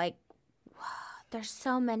 Like, there's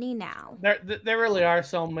so many now. There really are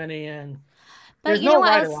so many, and there's no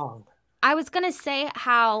right or wrong. I was gonna say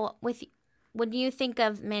how when you think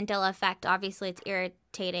of Mandela effect, obviously it's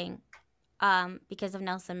irritating, because of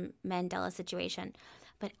Nelson Mandela's situation,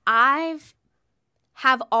 but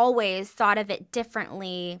have always thought of it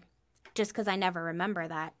differently. Just because I never remember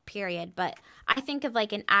that period, but I think of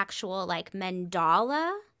like an actual like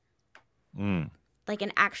mandala, like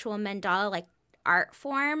an actual mandala, like art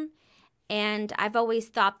form. And I've always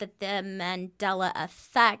thought that the Mandela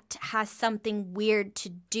effect has something weird to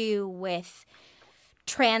do with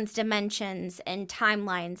trans dimensions and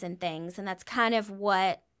timelines and things. And that's kind of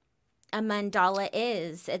what a mandala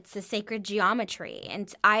is. It's a sacred geometry.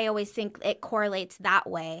 And I always think it correlates that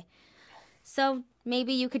way. So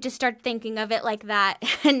maybe you could just start thinking of it like that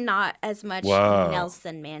and not as much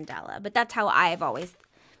Nelson Mandela. But that's how I've always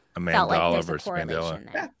felt like there's a correlation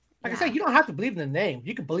there. Like I said, you don't have to believe in the name.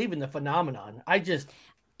 You can believe in the phenomenon. The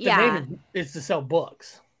name is to sell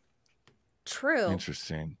books. True.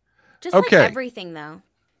 Interesting. Just like everything, though.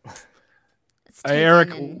 Eric,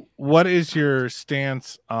 what is your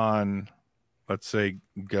stance on, let's say,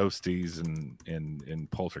 ghosties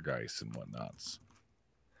and poltergeists and whatnots?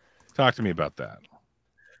 Talk to me about that.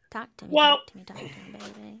 Talk to me,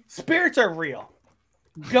 baby. Spirits are real.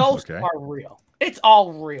 Ghosts are real. It's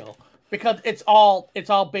all real, because it's all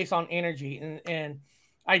based on energy, and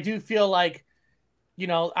I do feel like,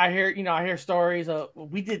 I hear stories of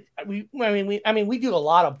we do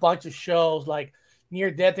a bunch of shows like near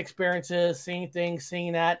death experiences, seeing things,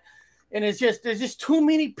 seeing that, and there's just too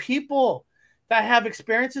many people that have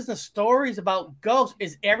experiences and stories about ghosts.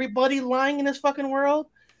 Is everybody lying in this fucking world?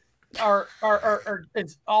 Or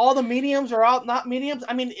it's all the mediums are out, not mediums.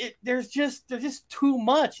 I mean, there's just too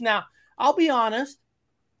much. Now, I'll be honest.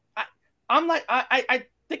 I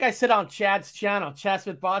think I said on Chad's channel, Chad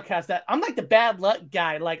Smith Podcast, that I'm like the bad luck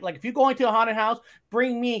guy. Like if you're going to a haunted house,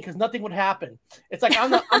 bring me, because nothing would happen. It's like I'm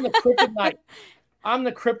the kryptonite. I'm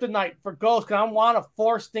the kryptonite for ghosts because I want to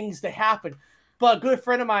force things to happen. But a good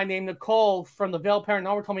friend of mine named Nicole from the Veil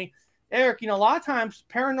Paranormal told me, Eric, a lot of times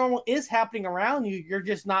paranormal is happening around you. You're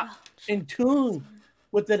just not in tune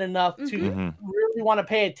with it enough to really want to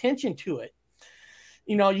pay attention to it.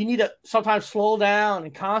 You need to sometimes slow down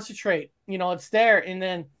and concentrate. It's there. And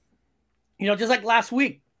then, just like last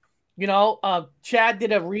week, Chad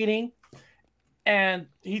did a reading and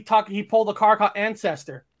he pulled a card called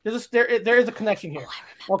Ancestor. There is a connection here.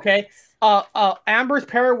 Okay. Amber's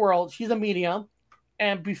Paraworld, she's a medium.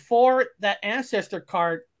 And before that Ancestor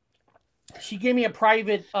card, she gave me a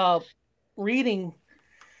private reading,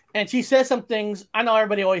 and she says some things. I know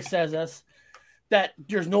everybody always says this, that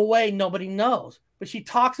there's no way nobody knows. But she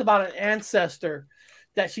talks about an ancestor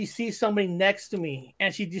that she sees somebody next to me,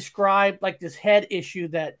 and she described like this head issue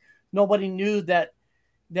that nobody knew that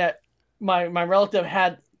my relative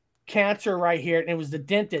had cancer right here, and it was the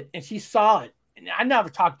dentate, and she saw it. And I never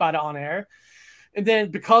talked about it on air. And then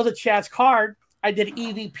because of Chad's card, I did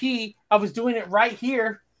EVP. I was doing it right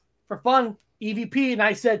here for fun, EVP, and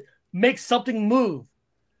I said, make something move.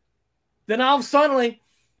 Then all of a sudden,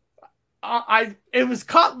 it was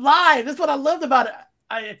caught live. That's what I loved about it.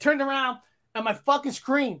 I turned around and my fucking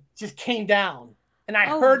screen just came down, and I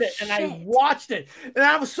heard it and I watched it, and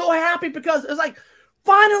I was so happy because it was like,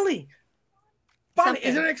 finally.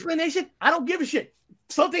 Is there an explanation? I don't give a shit.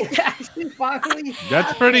 Something actually finally.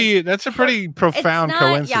 That's a pretty profound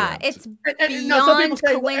coincidence. Yeah, it's beyond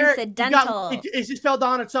coincidental. It just fell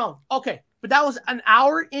down on its own. Okay, but that was an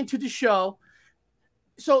hour into the show.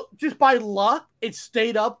 So just by luck, it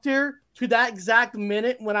stayed up there to that exact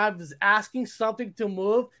minute when I was asking something to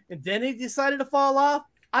move, and then it decided to fall off.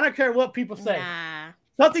 I don't care what people say. Nah.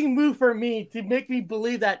 Something moved for me to make me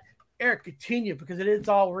believe that, Eric, continue, because it is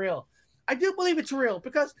all real. I do believe it's real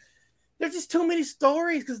because there's just too many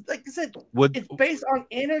stories. Because, like I said, it's based on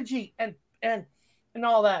energy and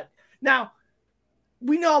all that. Now,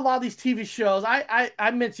 we know a lot of these TV shows.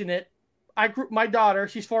 I mentioned it. My daughter,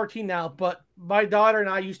 she's 14 now, but my daughter and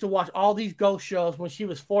I used to watch all these ghost shows when she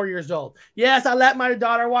was 4 years old. Yes, I let my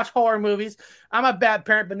daughter watch horror movies. I'm a bad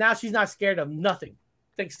parent, but now she's not scared of nothing.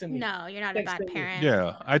 Thanks to me. No, you're not a bad parent.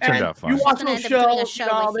 Yeah, I turned out fine. You watch those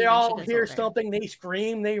shows, they all hear something, they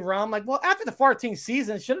scream, they run. Like, well, after the 14th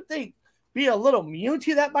season, shouldn't they be a little immune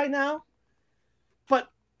to that by now? But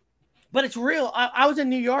it's real. I was in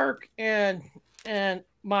New York, and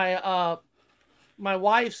my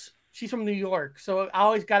wife's, she's from New York, so I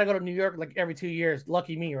always got to go to New York like every 2 years.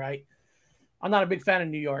 Lucky me, right? I'm not a big fan of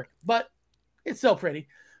New York, but it's so pretty.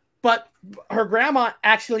 But her grandma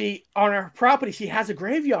actually, on her property, she has a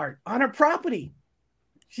graveyard on her property.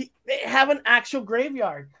 They have an actual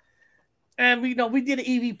graveyard. And we did an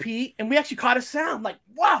EVP, and we actually caught a sound. Like,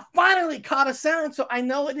 wow, finally caught a sound. So I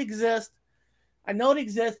know it exists.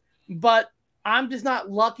 But I'm just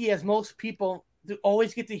not lucky as most people to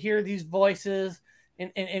always get to hear these voices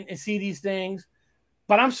and see these things.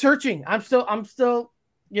 But I'm searching. I'm still,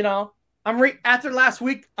 after last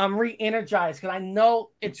week, I'm re-energized because I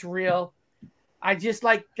know it's real. I just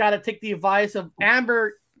got to take the advice of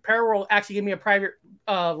Amber Paraworld. Actually gave me a private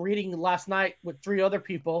reading last night with 3 other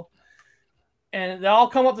people, and they all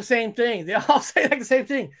come up the same thing. They all say the same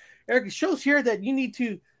thing. Eric, it shows here that you need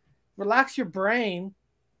to relax your brain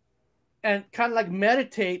and kind of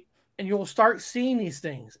meditate, and you'll start seeing these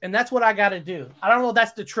things. And that's what I got to do. I don't know if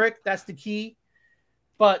that's the trick, that's the key,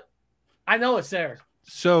 but I know it's there.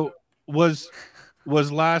 So was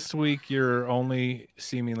last week your only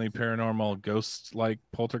seemingly paranormal ghost-like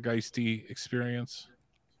poltergeisty experience?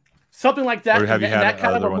 Something like that. Or have you had that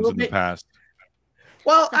kind other of ones movement in the past?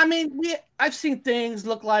 Well, I mean, I've seen things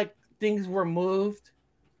look like things were moved,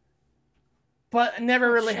 but I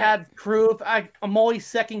never really had proof. I'm always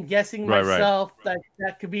second guessing myself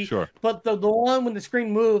that could be. Sure. But the one when the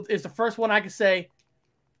screen moved is the first one I could say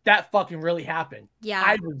that fucking really happened. Yeah.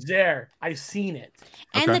 I was there. I've seen it.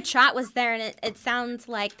 And the chat was there, and it sounds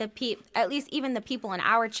like at least even the people in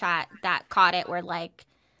our chat that caught it were like,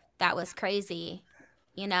 that was crazy.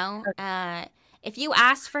 If you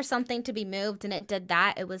asked for something to be moved and it did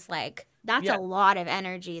that, it was like, that's a lot of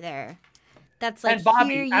energy there. That's like,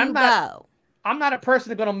 Bobby, here you go. I'm not a person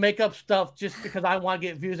that's going to make up stuff just because I want to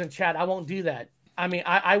get views in chat. I won't do that. I mean,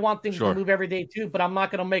 I want things to move every day too, but I'm not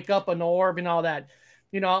going to make up an orb and all that.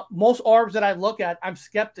 Most orbs that I look at, I'm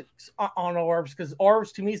skeptic on orbs because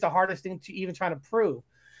orbs to me is the hardest thing to even try to prove.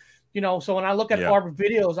 So when I look at orb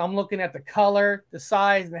videos, I'm looking at the color, the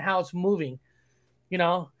size, and how it's moving.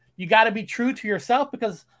 You got to be true to yourself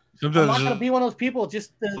because I'm not going to be one of those people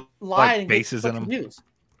just to lie and bases get in them. views.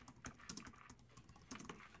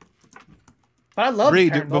 But I love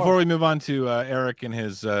Reed, before we move on to Eric and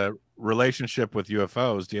his relationship with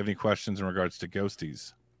UFOs, do you have any questions in regards to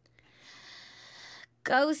ghosties?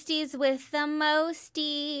 Ghosties with the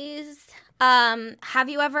mosties. Have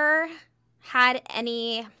you ever had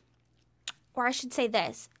any, or I should say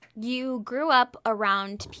this, you grew up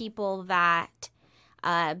around people that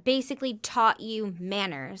basically taught you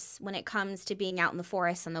manners when it comes to being out in the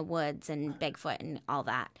forest and the woods and Bigfoot and all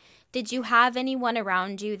that. Did you have anyone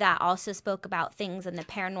around you that also spoke about things in the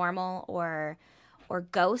paranormal or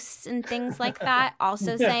ghosts and things like that?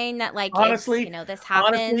 Also saying that, like, honestly, this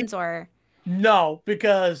happens, or no,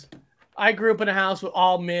 because I grew up in a house with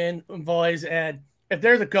all men and boys, and if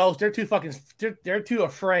there's a ghost, they're too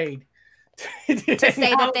afraid to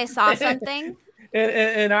say that they saw something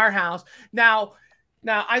in our house. Now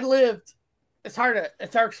I lived. It's hard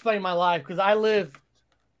to explain my life because I lived.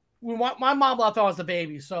 My mom left when I was a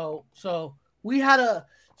baby, so we had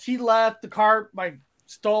she left the car,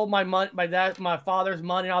 stole my money, my father's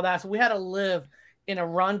money and all that. So we had to live in a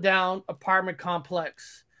rundown apartment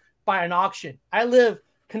complex by an auction. I lived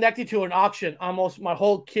connected to an auction almost my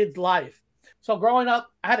whole kid's life. So growing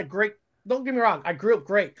up, I had a great, don't get me wrong, I grew up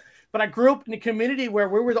great, but I grew up in a community where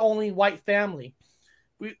we were the only white family.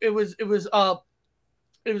 It was all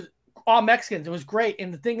Mexicans. It was great.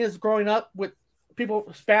 And the thing is, growing up with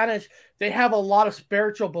people Spanish, they have a lot of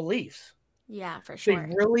spiritual beliefs. Yeah, for sure.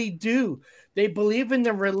 They really do. They believe in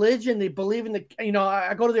the religion. They believe in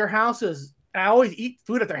I go to their houses. I always eat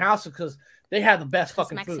food at their houses because they have the best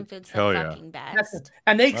fucking Mexican food. Food's the fucking best.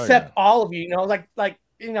 And they accept all of you.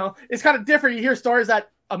 It's kind of different. You hear stories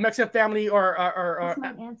that a Mexican family or this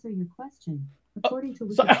might answer your question. According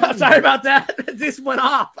to sorry about that. This went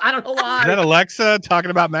off. I don't know why. Is that Alexa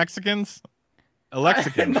talking about Mexicans?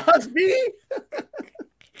 It must be.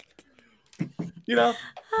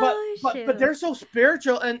 But they're so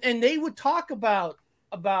spiritual, and they would talk about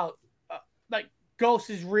like ghosts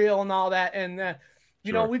is real and all that, and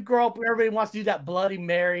we grow up. Everybody wants to do that Bloody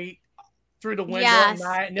Mary through the window at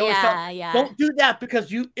night, and they always tell, don't do that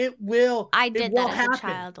because it will. I did that as happen. a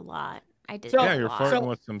child a lot. I did. Yeah, you're flirting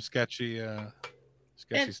with some sketchy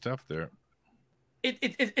stuff there.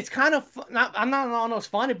 It's kind of I'm not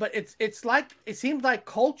almost funny, but it's like it seems like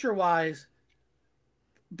culture wise,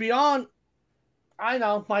 beyond. I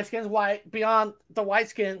know my skin's white. Beyond the white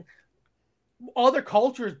skin, other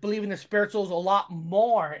cultures believe in the spirituals a lot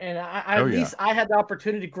more, and at least I had the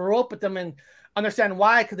opportunity to grow up with them and understand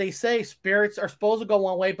why. Because they say spirits are supposed to go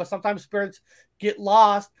one way, but sometimes spirits get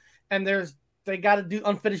lost, and they got to do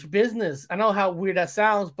unfinished business. I know how weird that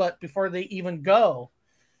sounds, but before they even go.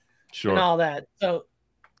 Sure. And all that. So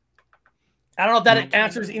I don't know if that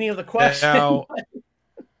answers any of the questions. Now,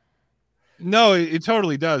 no, it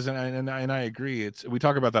totally does, and I agree. We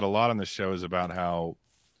talk about that a lot on the show, is about how,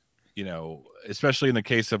 especially in the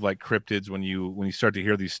case of like cryptids, when you start to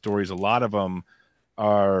hear these stories, a lot of them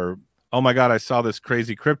are, oh my God, I saw this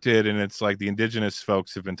crazy cryptid, and it's like the indigenous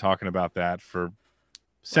folks have been talking about that for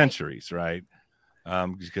centuries, right?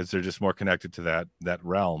 Because they're just more connected to that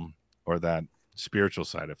realm or that spiritual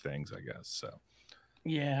side of things, I guess. So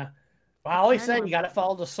yeah, well, I always say you got to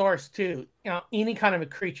follow the source too. Any kind of a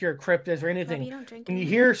creature, cryptids or anything, when you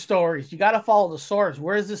hear stories, you got to follow the source.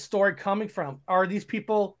 Where is this story coming from? Are these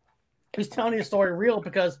people who's telling you the story real?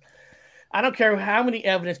 Because I don't care how many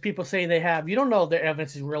evidence people say they have, you don't know if their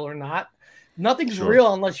evidence is real or not. Nothing's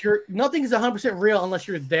real unless nothing's 100% real unless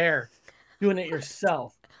you're there doing it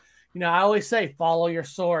yourself. I always say follow your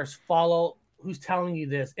source, follow who's telling you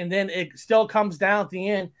this, and then it still comes down at the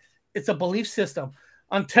end. It's a belief system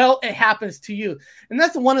until it happens to you, and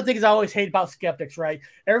that's one of the things I always hate about skeptics. Right?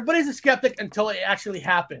 Everybody's a skeptic until it actually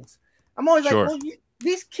happens. I'm always like, well,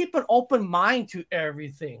 please keep an open mind to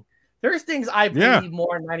everything. There's things I believe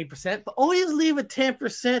more than 90%, but always leave it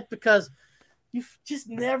 10% because you just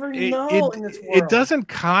never know in this world. It doesn't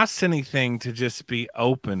cost anything to just be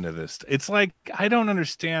open to this. It's like, I don't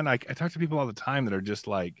understand. I talk to people all the time that are just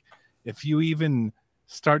like, if you even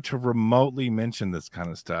start to remotely mention this kind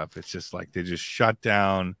of stuff, it's just like they just shut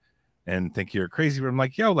down and think you're crazy. But I'm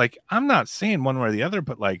like, I'm not saying one way or the other,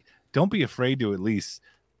 but like, don't be afraid to at least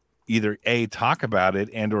either A, talk about it,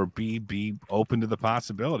 and or B, be open to the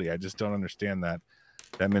possibility. I just don't understand that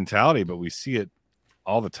mentality, but we see it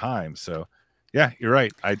all the time. So yeah, you're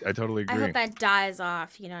right. I totally agree. I hope that dies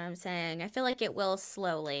off. You know what I'm saying? I feel like it will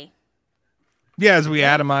slowly. Yeah, as we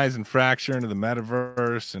atomize and fracture into the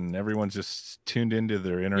metaverse, and everyone's just tuned into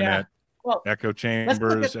their internet echo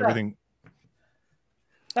chambers, everything.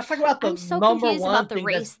 Let's talk about the number one about the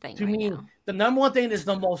race thing. To me, the number one thing is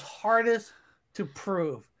the most hardest to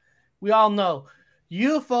prove. We all know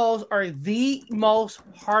UFOs are the most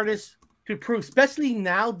hardest to prove, especially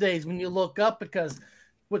nowadays when you look up, because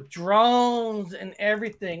with drones and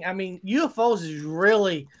everything, I mean, UFOs is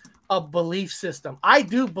really a belief system. I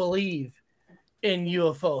do believe in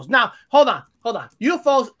UFOs. Now, hold on.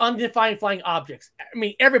 UFOs, undefined flying objects. I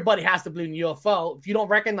mean, everybody has to believe in UFO. If you don't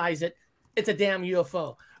recognize it, it's a damn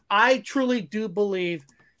UFO. I truly do believe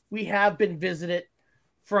we have been visited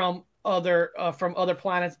from other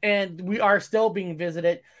planets, and we are still being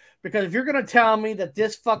visited. Because if you're gonna tell me that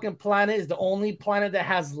this fucking planet is the only planet that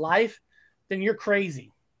has life, then you're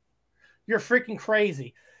crazy. You're freaking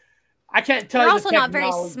crazy. I can't tell you. You're also not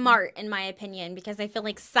very smart, in my opinion, because I feel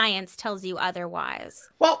like science tells you otherwise.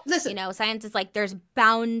 Well, listen. Science is like there's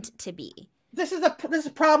bound to be. This is a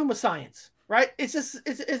problem with science, right? It's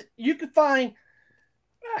you can find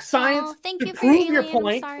science to prove your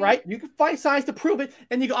point, right? You can find science to prove it,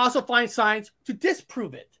 and you can also find science to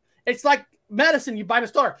disprove it. It's like medicine you buy in a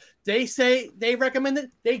store. They say they recommend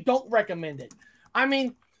it. They don't recommend it. I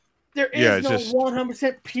mean, there is no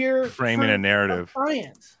 100% pure framing a narrative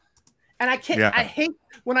science. And I can't. Yeah. I hate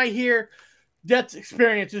when I hear death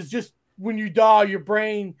experiences. Just when you die, your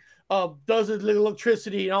brain does a little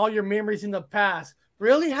electricity and all your memories in the past.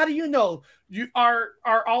 Really? How do you know? You are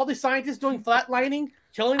all the scientists doing flatlining,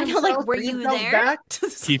 killing themselves? Like, were you there? Back?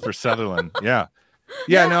 Kiefer Sutherland. Yeah.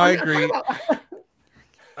 No, I agree.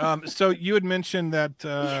 So you had mentioned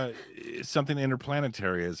that something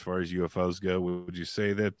interplanetary as far as UFOs go. Would you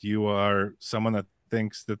say that you are someone that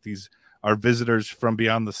thinks that these are visitors from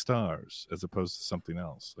beyond the stars as opposed to something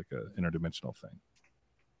else, like an interdimensional thing?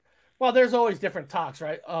 Well, there's always different talks,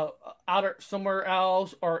 right? Outer somewhere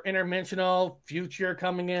else, or interdimensional, future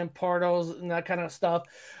coming in, portals, and that kind of stuff.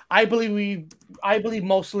 I believe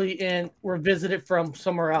mostly we're visited from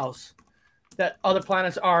somewhere else. That other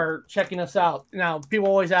planets are checking us out. Now, people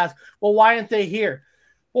always ask, well, why aren't they here?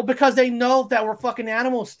 Well, because they know that we're fucking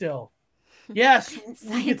animals still. Yes,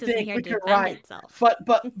 we can think you're right. Itself.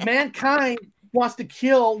 But mankind wants to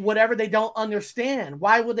kill whatever they don't understand.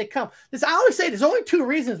 Why would they come? I always say there's only two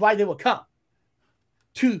reasons why they will come.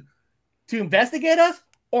 To investigate us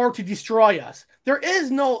or to destroy us. There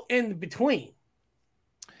is no in between.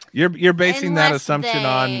 You're basing that assumption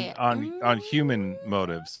on human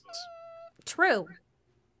motives. True.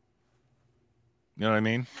 You know what I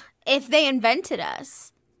mean? If they invented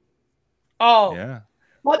us. Oh. Yeah.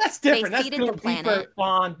 Well, that's different. That's going deeper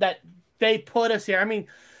on that they put us here. I mean,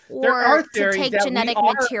 there are theories to take that genetic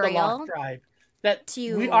material that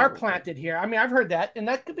we are planted here. I mean, I've heard that, and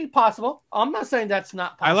that could be possible. I'm not saying that's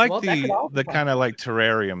not possible. I like the kind of like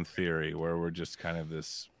terrarium theory where we're just kind of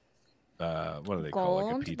this what do they call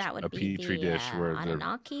it? Like a petri dish where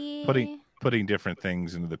Anunnaki. they're putting different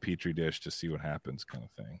things into the petri dish to see what happens, kind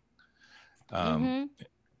of thing.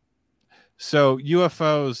 So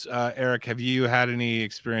UFOs, Eric, have you had any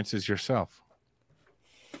experiences yourself?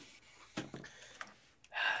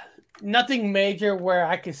 Nothing major where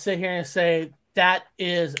I could sit here and say that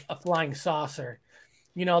is a flying saucer.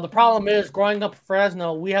 The problem is growing up in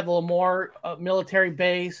Fresno, we have a little more military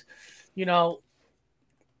base,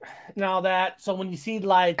 and all that. So when you see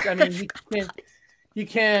lights, I mean, you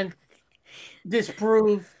can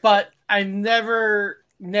disprove, but I never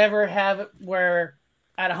have it where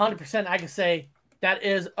at 100% I can say that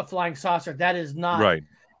is a flying saucer. That is not right.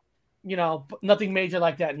 Nothing major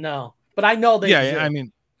like that. No, but I know that. Yeah, I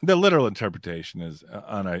mean, the literal interpretation is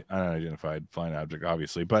unidentified flying object,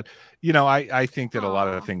 obviously. But I think that a lot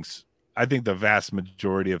of things. I think the vast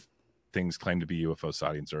majority of things claim to be UFO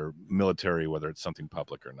sightings or military, whether it's something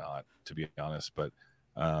public or not. To be honest, but.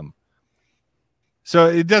 So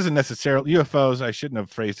it doesn't necessarily UFOs. I shouldn't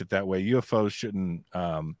have phrased it that way. UFOs shouldn't,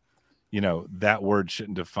 that word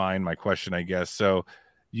shouldn't define my question, I guess. So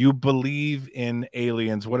you believe in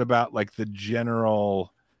aliens. What about like the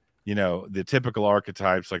general, the typical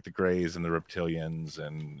archetypes like the Greys and the reptilians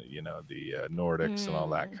and, the Nordics and all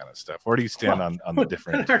that kind of stuff? Where do you stand on the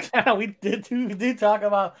different? We did talk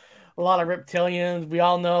about a lot of reptilians. We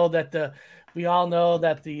all know that the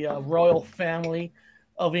royal family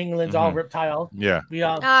of England's all reptiles. Yeah.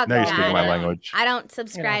 Now you're speaking my language. I don't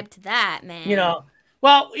subscribe to that, man.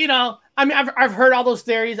 I mean, I've heard all those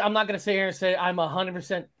theories. I'm not going to sit here and say I'm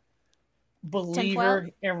 100% believer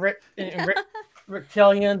in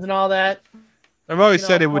reptilians and all that. I've always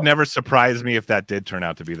said it would never surprise me if that did turn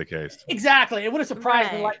out to be the case. Exactly. It would have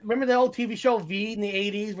surprised me. Like, remember the old TV show V in the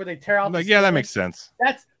 80s where they tear out the that makes sense.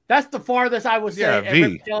 That's the farthest I would say a V.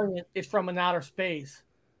 reptilian is from an outer space.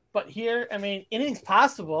 But here, I mean, anything's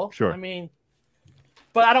possible. Sure. I mean,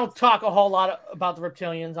 but I don't talk a whole lot about the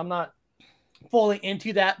reptilians. I'm not fully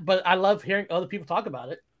into that, but I love hearing other people talk about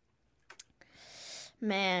it.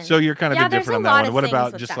 Man. So you're kind of indifferent on that one. What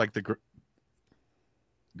about just like the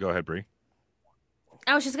Go ahead, Bree.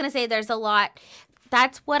 I was just going to say there's a lot.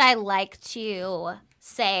 That's what I like to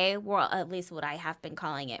say, well, at least what I have been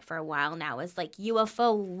calling it for a while now, is like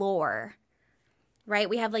UFO lore, right?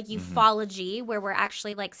 We have like ufology, where we're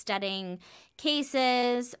actually like studying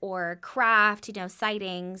cases or craft,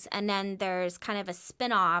 sightings. And then there's kind of a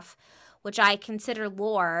spin-off, which I consider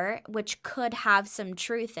lore, which could have some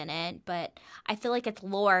truth in it. But I feel like it's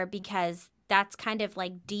lore because that's kind of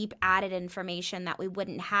like deep added information that we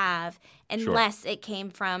wouldn't have unless it came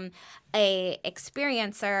from a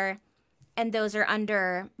experiencer, and those are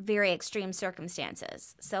under very extreme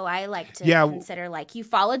circumstances. So I like to consider like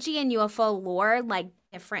ufology and UFO lore like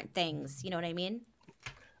different things. You know what I mean?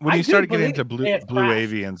 When you started getting into blue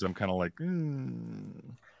avians, I'm kind of like,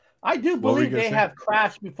 I do believe they have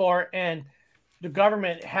crashed before, and the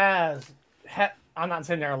government has. I'm not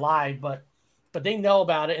saying they're alive, but they know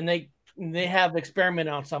about it, and they have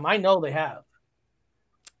experimented on some. I know they have.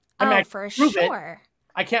 I mean, for sure.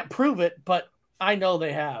 I can't prove it, but I know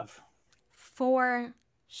they have. For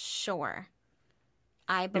sure.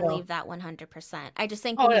 I believe that 100%. I just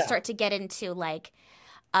think when you start to get into like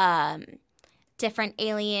different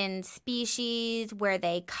alien species, where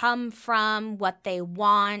they come from, what they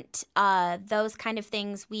want, those kind of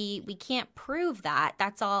things, we can't prove that.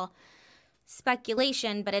 That's all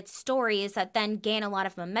speculation, but it's stories that then gain a lot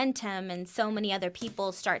of momentum, and so many other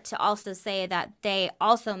people start to also say that they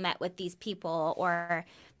also met with these people, or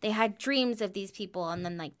they had dreams of these people, and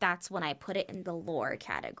then like that's when I put it in the lore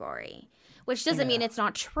category, which doesn't mean it's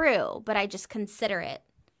not true, but I just consider it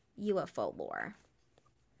UFO lore.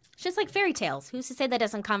 It's just like fairy tales. Who's to say that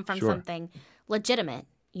doesn't come from something legitimate,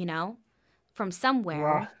 from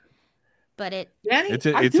somewhere? But it's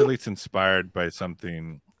at least inspired by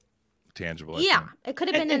something tangible. It could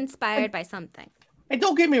have been inspired by something. And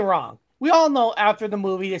don't get me wrong, we all know after the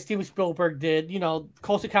movie that Steven Spielberg did,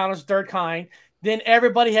 Close Encounters of the Third Kind, then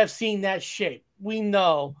everybody have seen that shape. We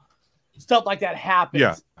know stuff like that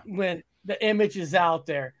happens when the image is out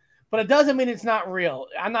there, but it doesn't mean it's not real.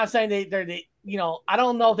 I'm not saying they're I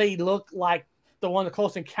don't know if they look like the one of the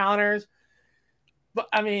Close Encounters, but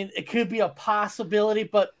I mean it could be a possibility.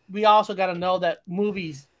 But we also got to know that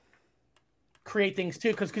movies create things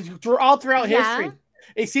too, because all throughout history,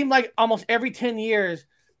 it seemed like almost every 10 years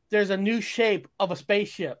there's a new shape of a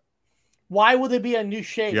spaceship. Why would there be a new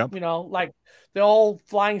shape? Like the old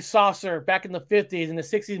flying saucer back in the 50s and the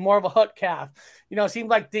 60s, more of a hut calf. It seemed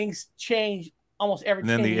like things change almost every 10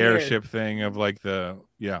 years. And then the airship thing of like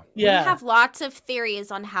we have lots of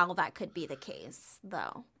theories on how that could be the case,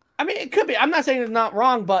 though. I mean, it could be. I'm not saying it's not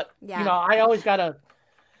wrong, but I always gotta.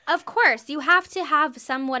 Of course, you have to have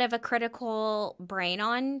somewhat of a critical brain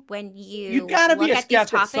on when you gotta look be a at these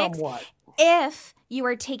skeptic topics. Somewhat. If you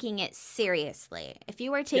are taking it seriously. If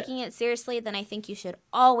you are taking it seriously, then I think you should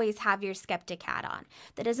always have your skeptic hat on.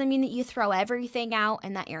 That doesn't mean that you throw everything out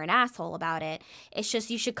and that you're an asshole about it. It's just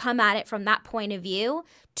you should come at it from that point of view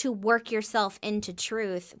to work yourself into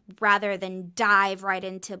truth rather than dive right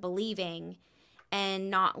into believing and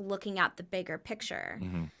not looking at the bigger picture.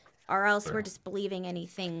 Mm-hmm. Or else we're just believing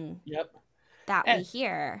anything that we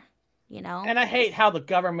hear, And I hate how the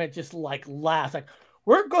government just like laughs. Like,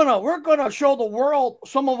 we're gonna show the world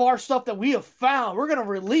some of our stuff that we have found. We're gonna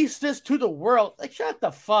release this to the world. Like, shut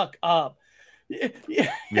the fuck up.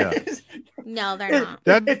 Yeah. No, they're not.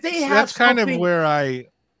 That's kind of where I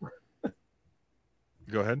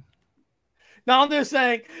go ahead. No, I'm just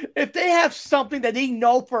saying, if they have something that they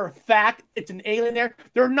know for a fact it's an alien there,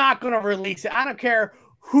 they're not gonna release it. I don't care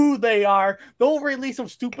who they are. They'll release some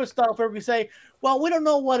stupid stuff where we say, well, we don't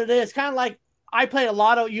know what it is. Kind of like I played a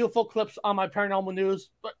lot of UFO clips on my Paranormal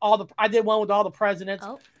News. I did one with all the presidents.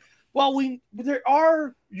 Oh. Well, there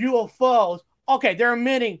are UFOs. Okay, they're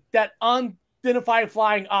emitting that unidentified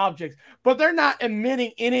flying objects, but they're not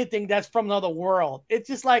emitting anything that's from another world. It's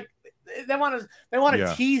just like they want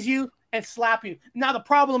to tease you and slap you. Now the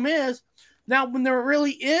problem is, now when there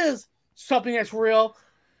really is something that's real,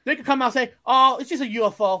 they can come out and say, "Oh, it's just a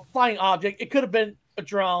UFO flying object. It could have been a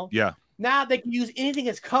drone." Yeah. Now they can use anything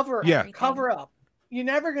as cover up. You're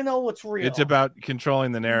never gonna know what's real. It's about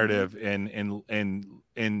controlling the narrative and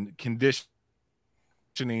conditioning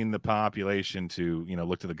the population to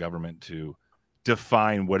look to the government to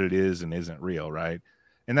define what it is and isn't real, right?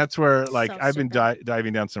 And that's where I've been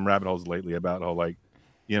diving down some rabbit holes lately about how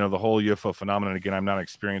the whole UFO phenomenon. Again, I'm not an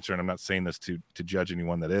experiencer, and I'm not saying this to judge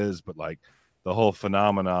anyone that is, but the whole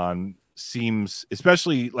phenomenon seems,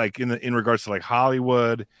 especially in regards to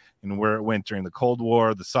Hollywood and where it went during the Cold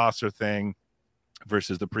War, the saucer thing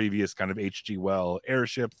versus the previous kind of H.G. Wells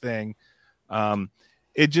airship thing.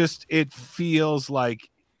 It feels like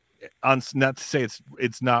not to say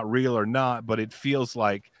it's not real or not, but it feels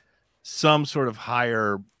like some sort of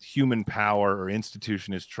higher human power or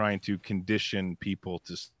institution is trying to condition people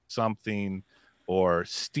to something or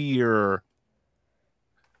steer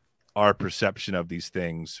our perception of these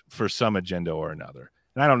things for some agenda or another.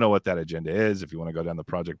 And I don't know what that agenda is. If you want to go down the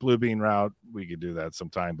Project Bluebeam route, we could do that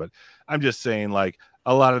sometime. But I'm just saying, like,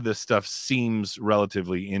 a lot of this stuff seems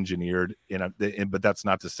relatively engineered, but that's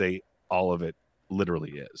not to say all of it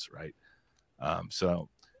literally is, right? So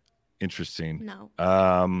interesting. No,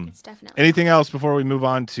 it's definitely anything else before we move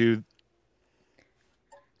on to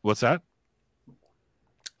what's that?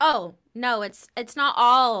 Oh no, it's not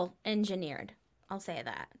all engineered. I'll say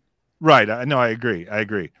that. Right. No, I agree.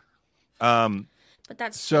 But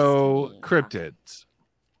that's so cryptids.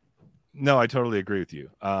 No, I totally agree with you.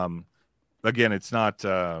 Again, it's not.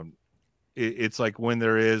 It's like when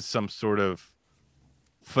there is some sort of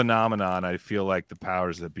phenomenon, I feel like the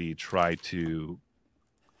powers that be try to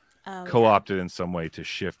co-opt it in some way to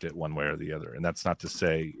shift it one way or the other. And that's not to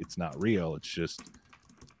say it's not real. It's just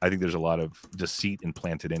I think there's a lot of deceit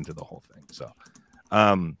implanted into the whole thing. So,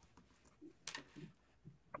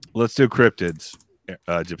 let's do cryptids,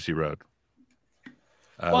 Gypsy Road.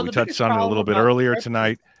 We touched on it a little bit earlier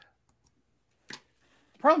tonight.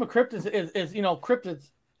 The problem with cryptids is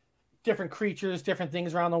cryptids, different creatures, different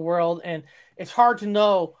things around the world, and it's hard to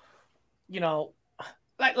know,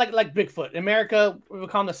 like Bigfoot. In America, we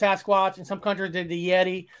call them the Sasquatch. In some countries, they're the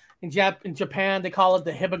Yeti. In Japan, they call it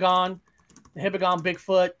the Hibagon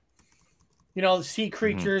Bigfoot. Sea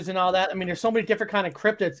creatures and all that. I mean, there's so many different kind of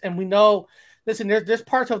cryptids, and we know. Listen, there's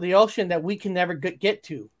parts of the ocean that we can never get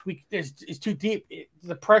to. It's too deep.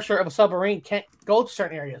 The pressure of a submarine can't go to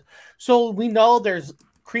certain areas. So we know there's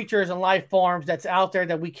creatures and life forms that's out there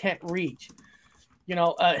that we can't reach.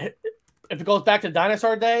 If it goes back to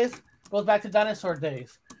dinosaur days, it goes back to dinosaur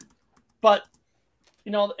days. But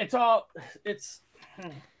cryptids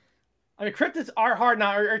are hard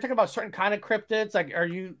now. Are you talking about certain kind of cryptids? Like, are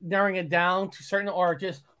you narrowing it down to certain, or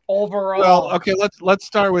just overall? Well, okay.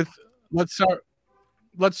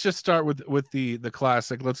 Let's just start with the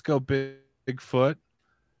classic. Let's go Bigfoot.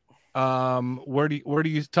 Where do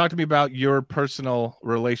you talk to me about your personal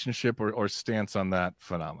relationship or stance on that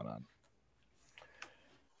phenomenon?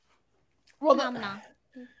 Well,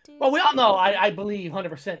 we all know I believe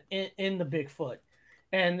 100% in the Bigfoot,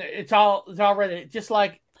 and it's already just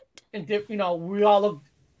like, we're all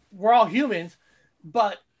humans,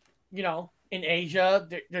 but in Asia,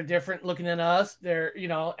 they're different looking than us. They're,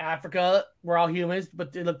 Africa, we're all humans,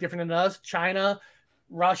 but they look different than us. China,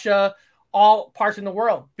 Russia, all parts in the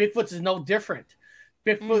world. Bigfoots is no different.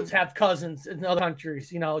 Bigfoots have cousins in other countries.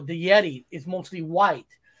 The Yeti is mostly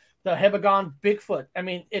white. The Hibagon Bigfoot. I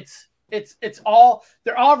mean, it's all,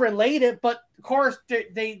 they're all related, but of course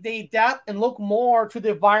they adapt and look more to the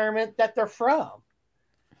environment that they're from.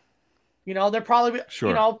 They're probably,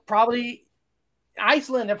 probably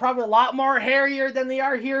Iceland, they're probably a lot more hairier than they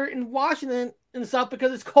are here in Washington and stuff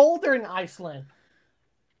because it's colder in Iceland.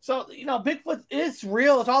 So, Bigfoot is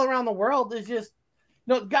real. It's all around the world. It's just,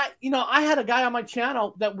 I had a guy on my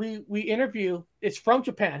channel that we interview. It's from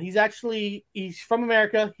Japan. He's from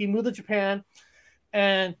America. He moved to Japan.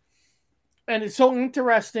 And it's so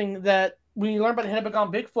interesting that when you learn about the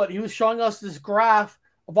Hibagon Bigfoot, he was showing us this graph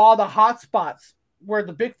of all the hot spots where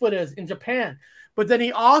the Bigfoot is in Japan. But then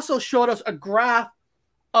he also showed us a graph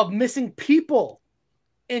of missing people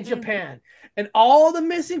in Japan. And all the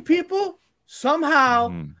missing people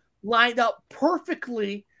somehow lined up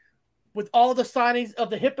perfectly with all the sightings of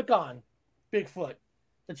the Hibagon Bigfoot,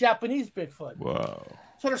 the Japanese Bigfoot. Whoa.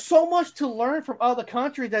 So there's so much to learn from other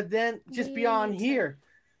countries that then just beyond here.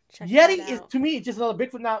 Yeti is, to me, just another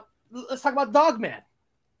Bigfoot. Now, let's talk about Dogman.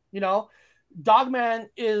 Dogman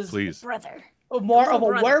is brother. More of a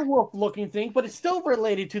werewolf-looking thing, but it's still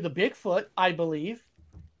related to the Bigfoot, I believe.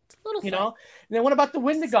 It's a little, And then what about the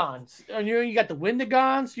Wendigons? You got the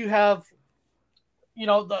Wendigons. You have,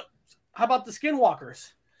 how about the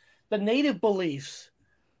Skinwalkers? The native beliefs.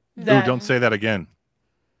 Don't say that again.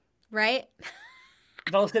 Right?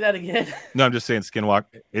 Don't say that again. No, I'm just saying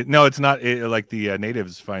Skinwalker. It's not like the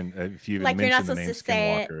natives find if you even mention the name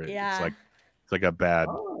Skinwalker. It's like a bad.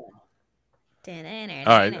 Oh. All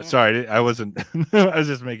right, sorry, I wasn't. I was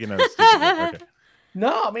just making a stupid. Okay.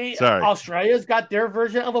 No, I mean, Australia's got their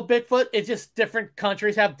version of a Bigfoot. It's just different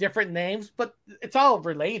countries have different names, but it's all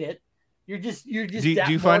related. You're just. Do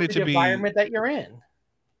you find it to be environment that you're in?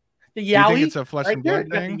 The Yowie. Do you think it's a flesh and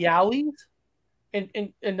blood thing? The Yowies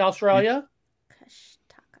in Australia.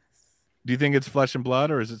 Do you think it's flesh and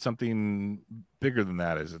blood, or is it something bigger than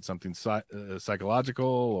that? Is it something psychological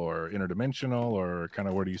or interdimensional, or kind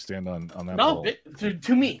of where do you stand on that? No,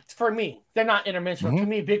 for me, they're not interdimensional. To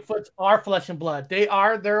me, Bigfoots are flesh and blood. They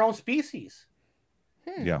are their own species.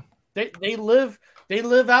 Yeah, they live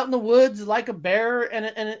out in the woods like a bear and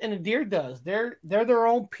a deer does. They're their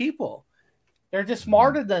own people. They're just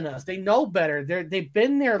smarter than us. They know better. They've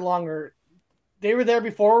been there longer. They were there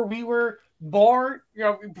before we were born,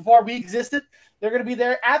 before we existed. They're going to be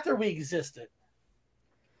there after we existed.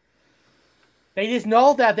 They just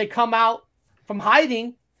know that they come out from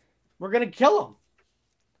hiding, we're going to kill them.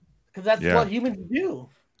 Because that's what humans do.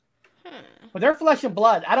 But they're flesh and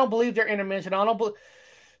blood. I don't believe they're interdimensional.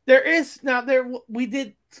 We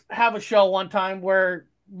did have a show one time where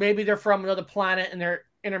maybe they're from another planet and they're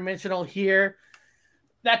interdimensional here.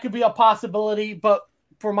 That could be a possibility, but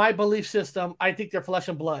for my belief system, I think they're flesh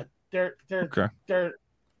and blood. They're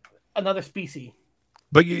another species.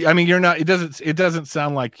 But you're not. It doesn't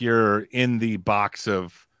sound like you're in the box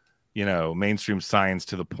of, mainstream science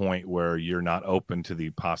to the point where you're not open to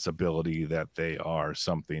the possibility that they are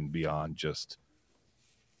something beyond just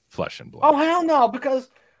flesh and blood. Oh hell no, because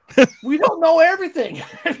we don't know everything.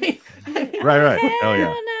 Right. Oh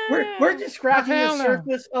yeah. We're just scratching the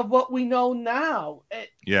surface of what we know now.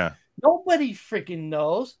 Nobody freaking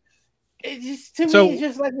knows. It's just, to me, it's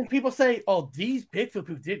just like when people say, "Oh, these Bigfoot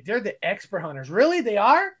people, they're the expert hunters." Really, they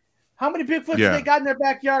are? How many Bigfoots have they got in their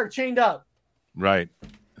backyard chained up? Right.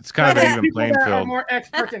 It's kind of an even playing field. Are more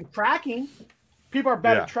experts in tracking. People are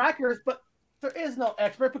better trackers, but there is no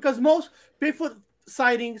expert because most Bigfoot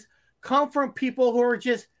sightings come from people who are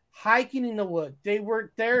just hiking in the wood. They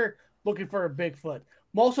weren't there looking for a Bigfoot.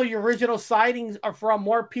 Most of your original sightings are from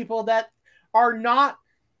more people that are not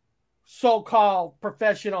so-called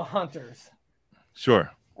professional hunters.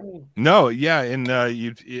 Sure. No, yeah, and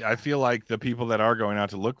I feel like the people that are going out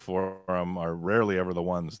to look for them are rarely ever the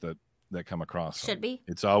ones that come across them. Should be.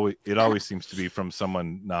 It always seems to be from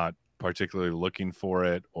someone not particularly looking for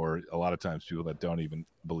it, or a lot of times people that don't even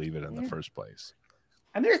believe it in the first place.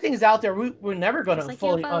 And there's things out there we're never going to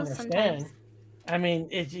fully understand.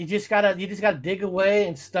 Sometimes. You just gotta dig away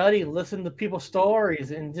and study, listen to people's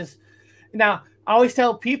stories, and just now. I always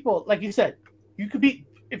tell people, like you said, if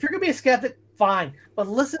you're gonna be a skeptic, fine, but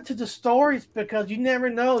listen to the stories because you never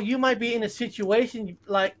know. You might be in a situation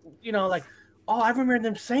like, oh, I remember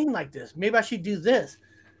them saying like this. Maybe I should do this.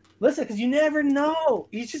 Listen, because you never know.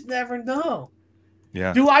 You just never know.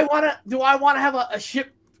 Yeah. Do I want to have a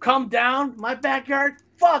ship come down my backyard?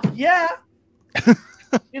 Fuck yeah.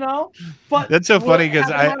 But that's so funny because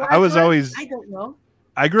I was always, I don't know.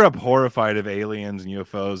 I grew up horrified of aliens and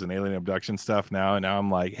UFOs and alien abduction stuff now, and now I'm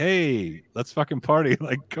like, hey, let's fucking party.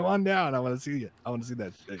 Like, come on down. I want to see it. I want to see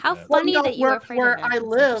that shit. How funny that you were afraid where of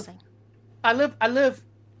I live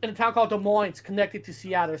in a town called Des Moines, connected to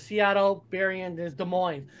Seattle. Seattle, Berrien, there's Des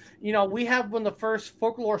Moines. We have one of the first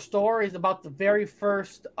folklore stories about the very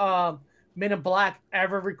first Men in Black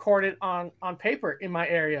ever recorded on paper in my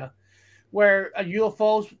area, where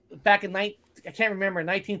UFOs back in I can't remember,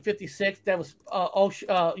 1956, that was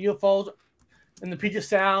UFOs in the Puget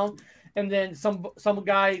Sound, and then some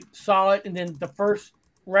guy saw it, and then the first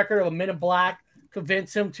record of a Men in Black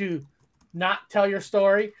convinced him to not tell your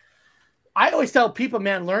story. I always tell people,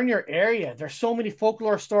 man, learn your area. There's so many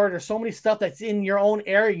folklore stories. There's so many stuff that's in your own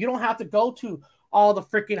area. You don't have to go to all the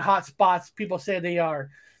freaking hot spots people say they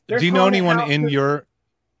are. Do you know anyone in your...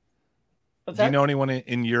 Do you know anyone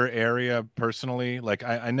in your area personally? Like,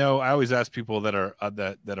 I know I always ask people that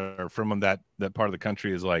are from that part of the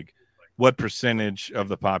country is like, what percentage of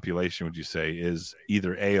the population would you say is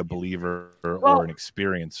either a believer or an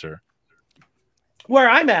experiencer? Where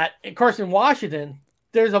I'm at, of course, in Washington,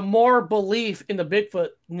 there's a more belief in the Bigfoot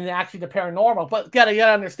than actually the paranormal. But you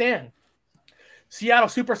gotta understand, Seattle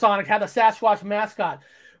Supersonic had a Sasquatch mascot.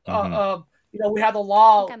 We have the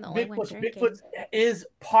law. Bigfoot is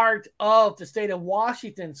part of the state of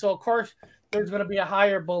Washington. So, of course, there's going to be a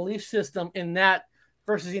higher belief system in that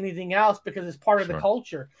versus anything else because it's part of the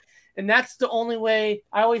culture. And that's the only way.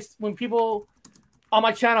 When people on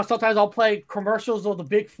my channel, sometimes I'll play commercials of the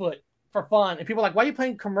Bigfoot for fun. And people are like, why are you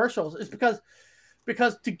playing commercials? It's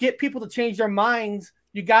because to get people to change their minds,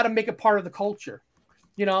 you got to make it part of the culture.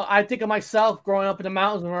 I think of myself growing up in the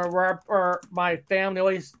mountains where my family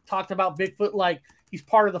always talked about Bigfoot like he's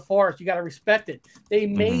part of the forest. You got to respect it. They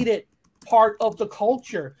made it part of the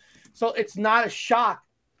culture. So it's not a shock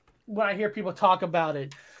when I hear people talk about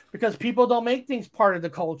it because people don't make things part of the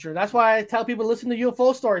culture. That's why I tell people, listen to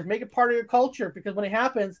UFO stories, make it part of your culture because when it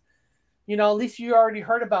happens, at least you already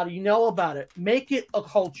heard about it. You know about it. Make it a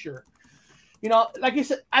culture. You know, like you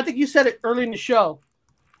said, I think you said it early in the show.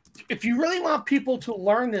 If you really want people to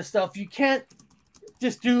learn this stuff, you can't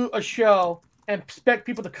just do a show and expect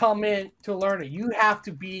people to come in to learn it. You have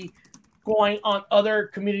to be going on other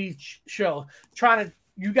community shows,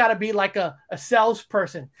 you got to be like a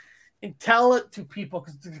salesperson and tell it to people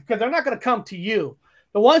because they're not going to come to you.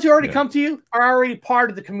 The ones who already come to you are already part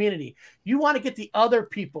of the community. You want to get the other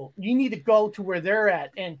people. You need to go to where they're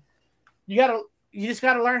at, and you just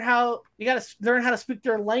got to learn how to speak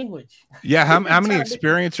their language. Yeah, how many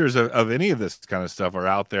experiencers of any of this kind of stuff are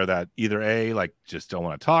out there that either A, like just don't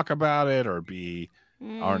want to talk about it, or B,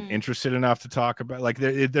 aren't interested enough to talk about? Like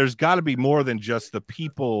there's got to be more than just the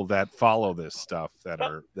people that follow this stuff that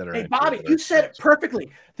are. Hey, Bobby, you said it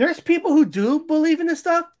perfectly. There's people who do believe in this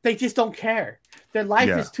stuff. They just don't care. Their life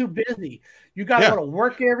is too busy. You got to go to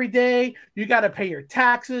work every day. You got to pay your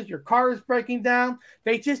taxes. Your car is breaking down.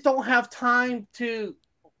 They just don't have time to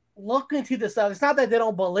look into this stuff. It's not that they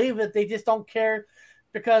don't believe it. They just don't care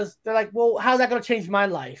because they're like, well, how's that going to change my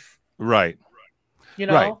life? Right. You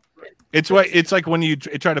know? Right. It's like when you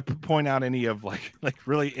try to point out any of like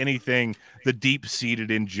really anything, the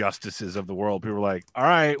deep-seated injustices of the world. People are like, all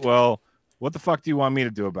right, well, what the fuck do you want me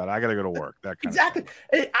to do about it? I got to go to work. That kind exactly.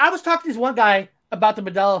 Of I was talking to this one guy about the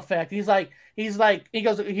Mandela effect.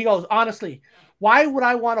 He goes, honestly, why would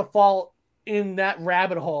I want to fall in that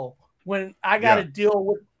rabbit hole when I got to deal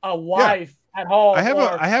with a wife at home? I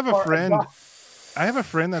have a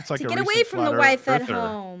friend that's like to get away from the wife at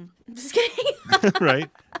home. I'm just kidding. Right.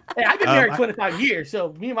 Hey, I've been married 25 years,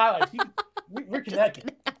 so me and my wife, we're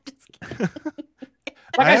connected. Like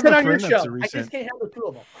I said on your show, I just can't help the two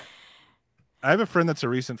of them. I have a friend that's a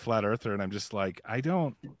recent flat earther, and I'm just like, I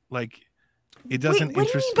don't like. It doesn't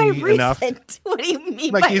interest me enough. What do you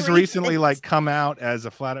mean? Like he's recently like come out as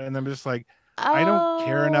a flat earther, and I'm just like, I don't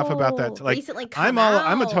care enough about that. Like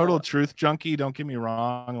I'm a total truth junkie. Don't get me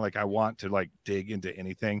wrong. Like I want to like dig into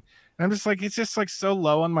anything, and I'm just like, it's just like so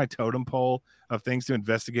low on my totem pole of things to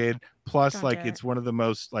investigate. Plus, like it's one of the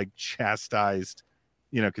most like chastised,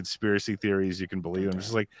 conspiracy theories you can believe. I'm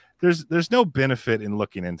just like, there's no benefit in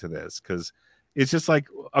looking into this because it's just like,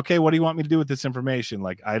 okay, what do you want me to do with this information?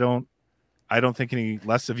 Like I don't think any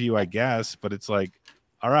less of you, I guess, but it's like,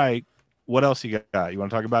 all right, what else you got? You want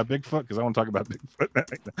to talk about Bigfoot? Because I want to talk about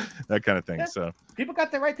Bigfoot, that kind of thing. Yeah. So people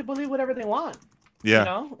got the right to believe whatever they want.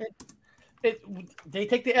 Yeah, they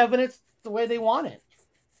take the evidence the way they want it.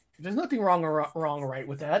 There's nothing wrong or right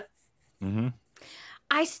with that. Mm-hmm.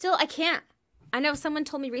 I can't. I know someone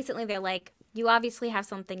told me recently, they're like, you obviously have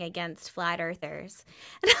something against flat earthers.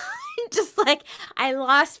 And I'm just like, I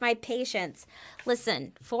lost my patience.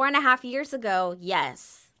 Listen, 4.5 years ago,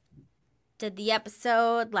 yes. Did the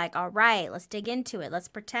episode, like, all right, let's dig into it. Let's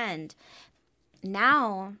pretend.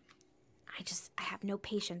 Now, I have no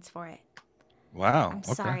patience for it. Wow. I'm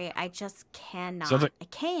sorry. I just cannot. I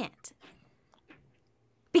can't.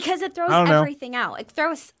 Because it throws everything out. It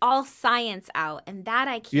throws all science out, and that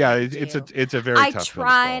I can't. Yeah, it's a very tough pill to swallow.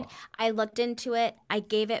 I tried. I looked into it. I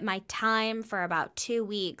gave it my time for about 2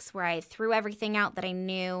 weeks, where I threw everything out that I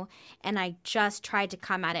knew, and I just tried to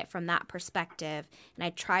come at it from that perspective. And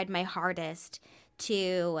I tried my hardest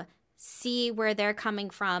to see where they're coming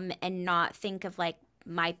from and not think of like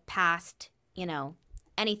my past,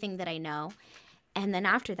 anything that I know. And then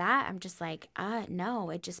after that, I'm just like, no,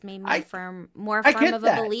 it just made me more firm of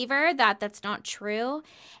a believer that that's not true.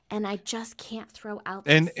 And I just can't throw out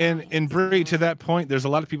and Brie, to that point, there's a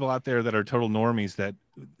lot of people out there that are total normies that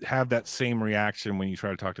have that same reaction when you try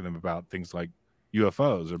to talk to them about things like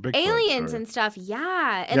UFOs or Bigfoot. Aliens and stuff,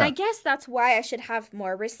 yeah. And I guess that's why I should have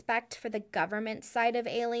more respect for the government side of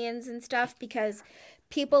aliens and stuff, because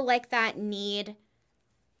people like that need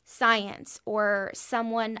science or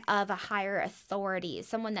someone of a higher authority,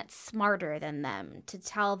 someone that's smarter than them, to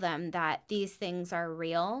tell them that these things are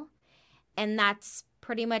real. And that's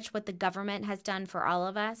pretty much what the government has done for all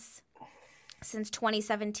of us since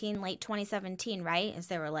 2017, late 2017, right? Is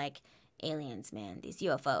they were like, aliens, man, these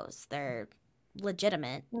UFOs, they're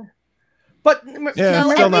legitimate. But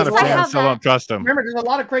still not a fan. Still don't trust them. Remember, there's a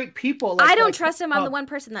lot of great people. I don't trust him. I'm the one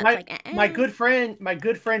person that's my good friend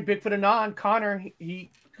Bigfoot Anon, Connor. He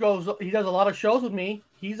does a lot of shows with me.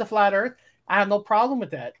 He's a flat Earth. I have no problem with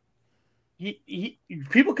that.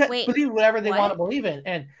 People can believe whatever they want to believe in,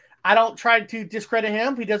 and I don't try to discredit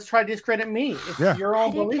him. He doesn't try to discredit me. It's your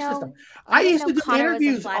own belief system. I used to do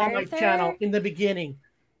interviews on my channel in the beginning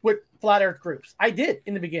with flat Earth groups. I did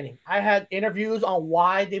in the beginning. I had interviews on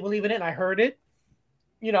why they believe in it. And I heard it.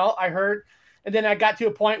 And then I got to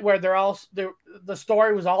a point where the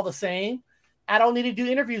story was all the same. I don't need to do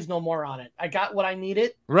interviews no more on it. I got what I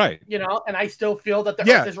needed. Right. And I still feel that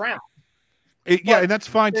the Earth is round. And that's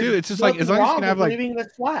fine too. It's just like as long as you can have like believing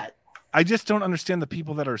that's flat. I just don't understand the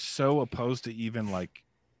people that are so opposed to even like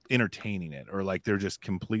entertaining it, or like they're just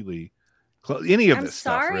completely any of this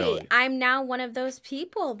stuff. Really. I'm now one of those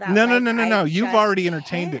people that no. You've already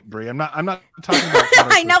entertained it, Brie. I'm not talking about.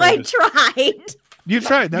 I know I tried. You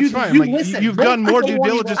tried. That's fine. You've done more due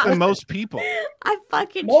diligence than most people. I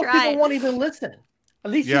fucking most tried. Most people won't even listen.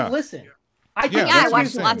 At least you listen. I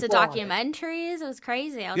watched lots of documentaries. It was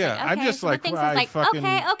crazy. I was like, okay. I'm just like,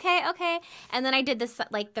 okay. And then I did this,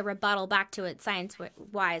 like the rebuttal back to it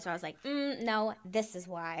science-wise, where I was like, no, this is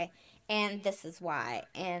why, and this is why,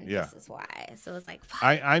 and this is why. So it was like, fuck.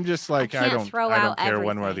 I'm just like, I don't care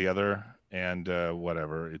one way or the other, and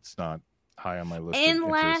whatever. It's not high on my list.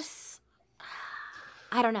 Unless,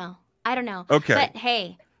 I don't know. Okay. But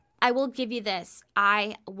hey, I will give you this.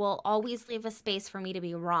 I will always leave a space for me to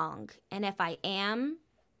be wrong. And if I am,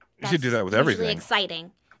 you should do that with everything.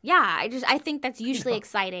 Exciting. Yeah, I think that's usually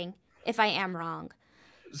exciting if I am wrong.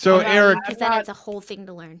 So Eric, because then it's a whole thing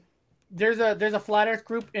to learn. There's a flat Earth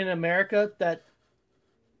group in America that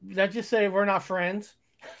just say we're not friends.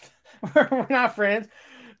 We're not friends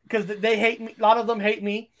because they hate me. A lot of them hate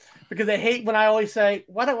me because they hate when I always say,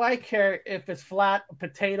 "What do I care if it's flat, a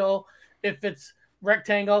potato, if it's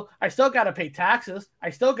rectangle? I still got to pay taxes.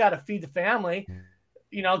 I still got to feed the family.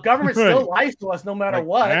 You know, government still lies to us no matter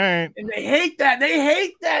what." And they hate that.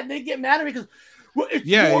 They get mad at me because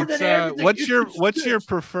it's more than everything.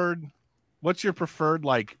 What's your preferred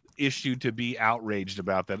like issue to be outraged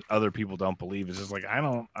about that other people don't believe? It's just like,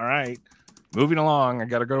 all right, moving along. I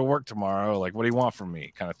got to go to work tomorrow. Like, what do you want from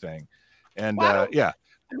me? Kind of thing. And I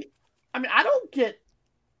don't get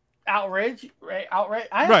outraged. Right?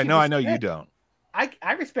 No, I know you don't.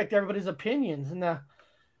 I respect everybody's opinions, and now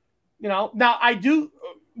I do.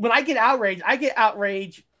 When I get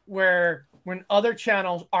outraged when other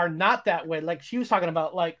channels are not that way. Like she was talking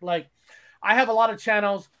about, like I have a lot of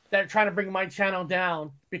channels that are trying to bring my channel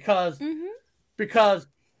down because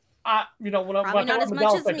I when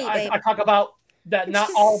I talk about that not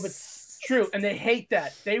all of it's true, and they hate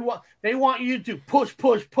that. They want you to push.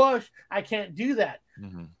 I can't do that.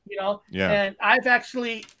 Mm-hmm. And I've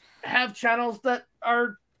actually have channels that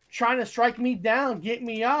are trying to strike me down, get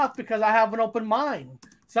me off because I have an open mind.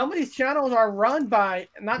 Some of these channels are run by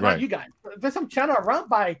not you guys. There's some channels are run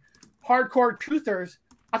by hardcore truthers.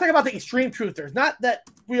 I think about the extreme truthers, not that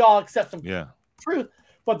we all accept some truth,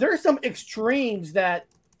 but there's some extremes that,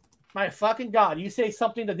 my fucking God, you say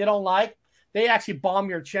something that they don't like, they actually bomb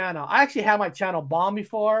your channel. I actually had my channel bombed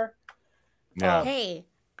before. Yeah. Hey,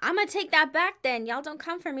 I'm going to take that back then. Y'all don't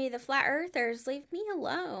come for me, the flat earthers. Leave me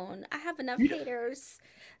alone. I have enough haters.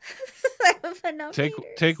 I have enough haters.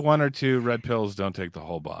 Take one or two red pills. Don't take the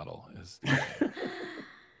whole bottle.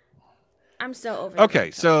 I'm so over. Okay,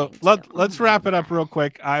 so let's wrap it up real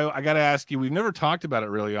quick. I got to ask you, we've never talked about it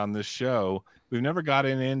really on this show. We've never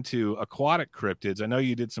gotten into aquatic cryptids. I know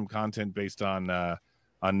you did some content based on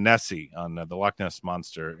Nessie, on the Loch Ness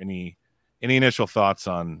Monster. Any initial thoughts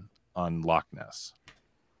on Loch Ness?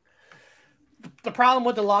 The problem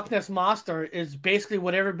with the Loch Ness Monster is basically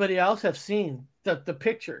what everybody else have seen, the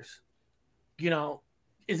pictures.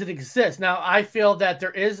 Is it exists. Now, I feel that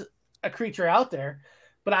there is a creature out there,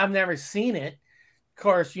 but I've never seen it. Of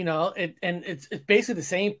course, it's basically the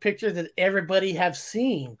same picture that everybody have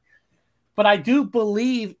seen. But I do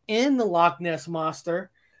believe in the Loch Ness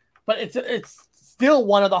Monster, but it's still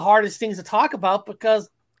one of the hardest things to talk about because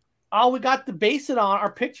all we got to base it on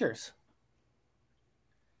are pictures.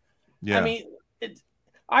 Yeah. I mean,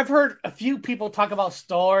 I've heard a few people talk about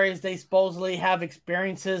stories. They supposedly have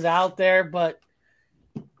experiences out there, but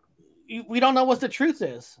we don't know what the truth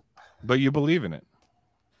is. But you believe in it.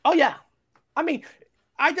 Oh, yeah. I mean,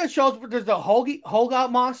 I just shows there's the Hogarth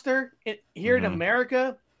Monster here in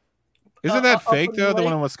America. Isn't that fake, though, the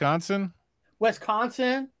one in Wisconsin?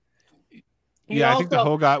 Wisconsin. I think the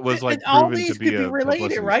Hogarth was like proven to be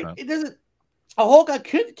related, right? It doesn't. A Hogarth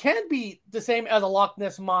can be the same as a Loch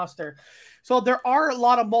Ness Monster. So there are a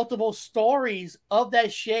lot of multiple stories of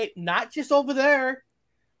that shape, not just over there,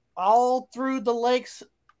 all through the lakes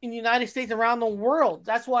in the United States, around the world.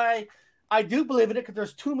 That's why I do believe in it, because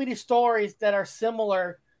there's too many stories that are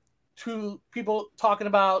similar to people talking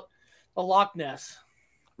about the Loch Ness.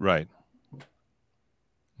 Right.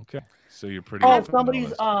 Okay. So you're pretty.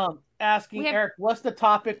 Somebody's asking Eric, what's the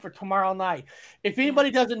topic for tomorrow night? If anybody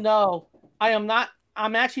doesn't know,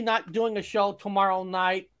 I'm actually not doing a show tomorrow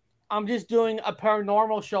night. I'm just doing a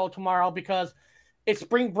paranormal show tomorrow because it's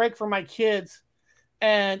spring break for my kids,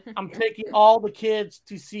 and I'm taking all the kids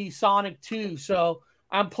to see Sonic 2. So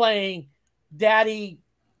I'm playing Daddy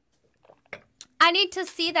I need to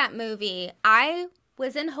see that movie. I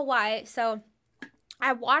was in Hawaii, so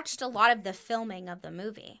I watched a lot of the filming of the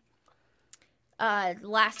movie.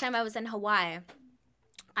 Last time I was in Hawaii,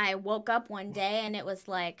 I woke up one day and it was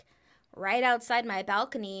like right outside my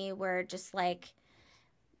balcony were just like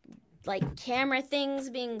camera things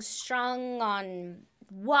being strung on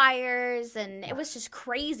wires, and it was just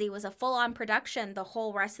crazy. It was a full-on production the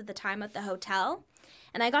whole rest of the time at the hotel.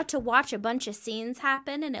 And I got to watch a bunch of scenes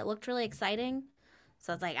happen, and it looked really exciting.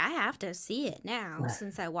 So I was like, I have to see it now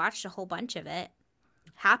since I watched a whole bunch of it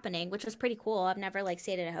happening, which was pretty cool. I've never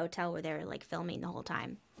stayed at a hotel where they're filming the whole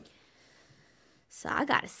time. So I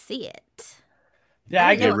got to see it. Yeah,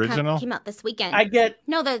 I get original. Came out this weekend. I get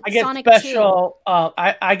Sonic special. 2.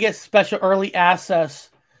 I get special early access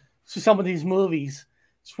to some of these movies.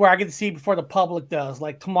 It's where I get to see before the public does.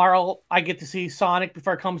 Like tomorrow, I get to see Sonic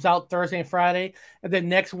before it comes out Thursday and Friday, and then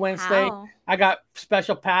next Wednesday, I got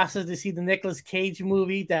special passes to see the Nicolas Cage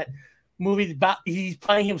movie. That movie about he's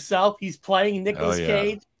playing himself. He's playing Nicolas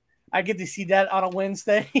Cage. I get to see that on a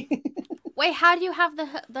Wednesday. Wait, how do you have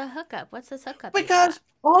the hookup? What's this hookup? Because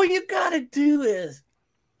all you gotta do is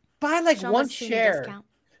buy one share.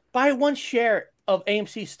 Buy one share of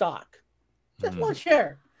AMC stock. Just one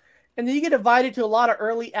share. And then you get invited to a lot of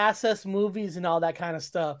early access movies and all that kind of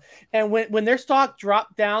stuff. And when their stock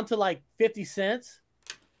dropped down to 50 cents,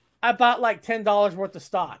 I bought $10 worth of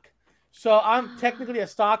stock. So I'm technically a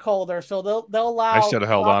stockholder. So they'll allow. I should have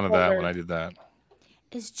held on to that when I did that.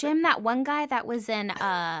 Is Jim that one guy that was in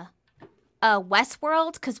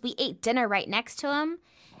Westworld? Because we ate dinner right next to him,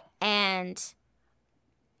 and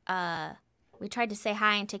we tried to say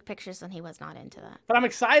hi and take pictures, and he was not into that. But I'm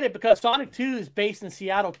excited because Sonic 2 is based in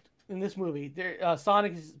Seattle. In this movie,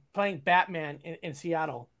 Sonic is playing Batman in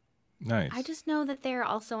Seattle. Nice. I just know that they're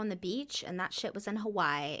also on the beach, and that shit was in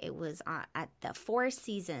Hawaii. It was at the Four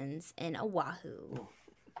Seasons in Oahu.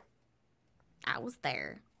 I was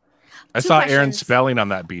there. I saw Aaron Spelling on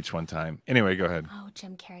that beach one time. Anyway, go ahead. Oh,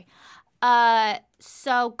 Jim Carrey.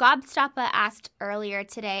 So Gobstoppa asked earlier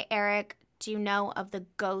today, Eric, do you know of the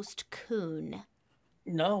Ghost Coon?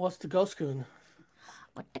 No, what's the Ghost Coon?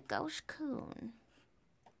 What the Ghost Coon?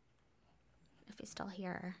 If he's still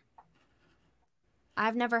here.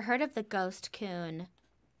 I've never heard of the Ghost Coon.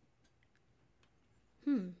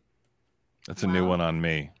 That's a new one on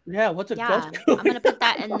me. Yeah, what's a Ghost Coon? I'm gonna put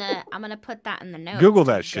that in the notes. Google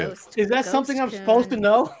that shit. Is that something I'm supposed to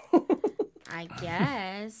know? I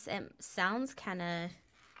guess it sounds kind of.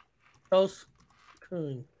 Ghost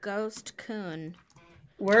Coon. Ghost Coon.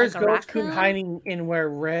 Where's Ghost Coon hiding in where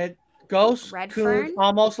Red Coon,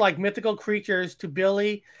 almost like mythical creatures to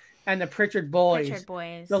Billy and the Pritchard Boys.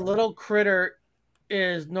 The little critter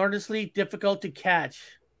is noticeably difficult to catch.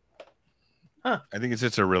 Huh. I think it's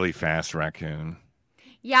just a really fast raccoon.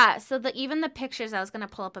 Yeah, so even the pictures, I was going to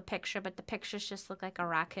pull up a picture, but the pictures just look like a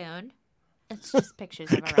raccoon. It's just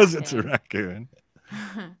pictures of a raccoon. Because it's a raccoon.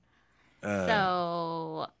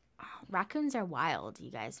 So raccoons are wild.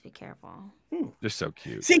 You guys be careful. They're so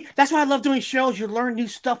cute. See, that's why I love doing shows. You learn new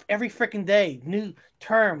stuff every freaking day. New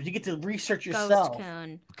terms. You get to research yourself. Ghost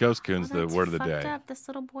Coon. Ghost Coon's the word of the day. Up. This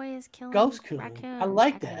little boy is killing Ghost Coon. raccoons. I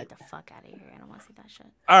like that. Get the fuck out of here. I don't want to see that shit.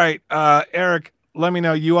 All right, Eric, let me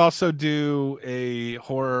know. You also do a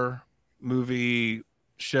horror movie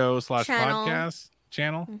show / podcast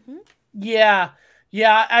channel? Mm-hmm. Yeah.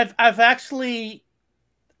 I've actually...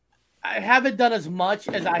 I haven't done as much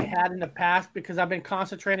as I had in the past because I've been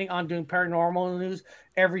concentrating on doing paranormal news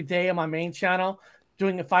every day on my main channel,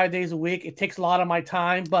 doing it 5 days a week. It takes a lot of my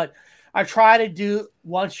time, but I try to do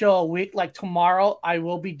one show a week. Like tomorrow, I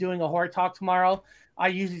will be doing a horror talk tomorrow. I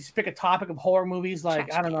usually just pick a topic of horror movies,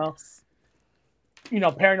 like, I don't know,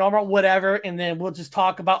 paranormal, whatever, and then we'll just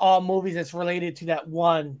talk about all movies that's related to that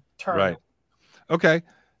one term. Right. Okay.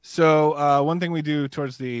 So one thing we do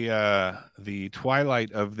towards the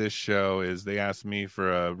twilight of this show is they asked me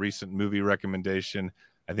for a recent movie recommendation.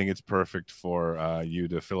 I think it's perfect for you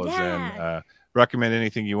to fill us in. Recommend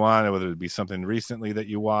anything you want, whether it be something recently that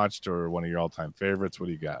you watched or one of your all-time favorites. What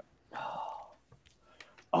do you got?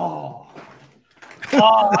 I'll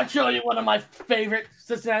show you one of my favorite.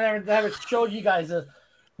 Since I never showed you guys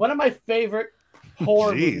one of my favorite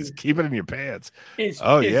horror movies. Keep it in your pants. Is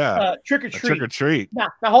Trick or Treat. Trick or Treat. Now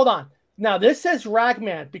hold on. Now this says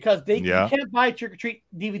Ragman because you can't buy Trick or Treat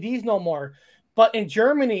DVDs no more. But in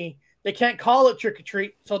Germany, they can't call it Trick or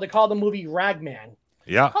Treat, so they call the movie Ragman.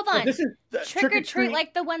 Yeah. Hold on. So this is Trick or Treat,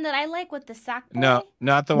 like the one that I like with the sack boy? No,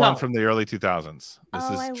 not the one from the early 2000s. This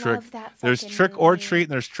is I Trick. love that. There's Trick or Treat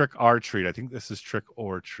and there's Trick or Treat. I think this is Trick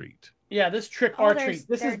or Treat. Yeah, this Trick or Treat.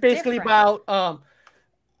 This is basically about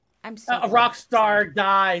I'm so a rock star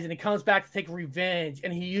dies and he comes back to take revenge,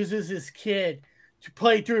 and he uses his kid to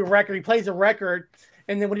play through a record. He plays a record,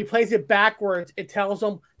 and then when he plays it backwards, it tells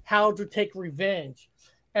him how to take revenge.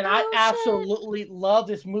 And I absolutely love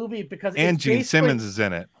this movie because Gene Simmons is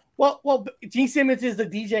in it. Well, Gene Simmons is the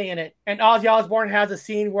DJ in it, and Ozzy Osbourne has a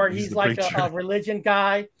scene where he's like a religion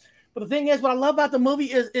guy. But the thing is, what I love about the movie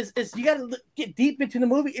is you got to get deep into the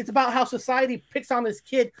movie. It's about how society picks on this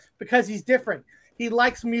kid because he's different. He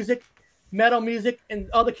likes music, metal music, and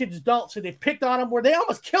other kids don't. So they picked on him where they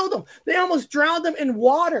almost killed him. They almost drowned him in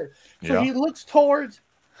water. So he looks towards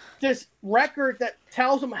this record that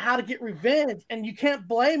tells him how to get revenge, and you can't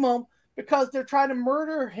blame him because they're trying to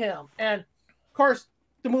murder him. And of course,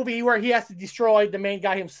 the movie where he has to destroy the main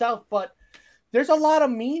guy himself, but there's a lot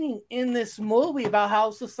of meaning in this movie about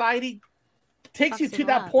how society takes you to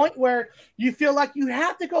that point where you feel like you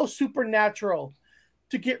have to go supernatural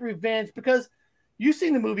to get revenge, because you've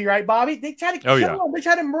seen the movie, right, Bobby? They try to kill him. They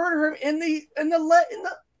try to murder him in the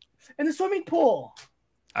swimming pool.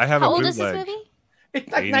 I have How a old bootleg. is this movie? It's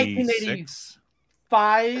like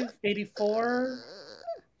 1985, 84.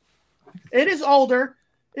 It is older.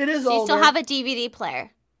 It is older. You still have a DVD player?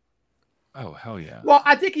 Oh, hell yeah. Well,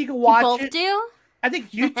 I think you can watch both it. Do? I think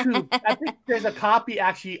YouTube. I think there's a copy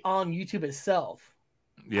actually on YouTube itself.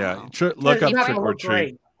 Yeah, look up Trick or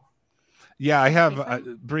Treat. Yeah, I have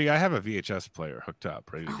Bree. I have a VHS player hooked up,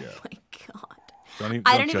 ready to go. Oh my god!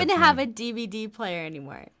 I don't even have a DVD player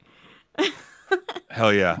anymore.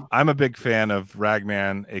 Hell yeah! I'm a big fan of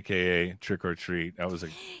Ragman, aka Trick or Treat. That was a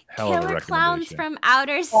hell of a recommendation. Clowns from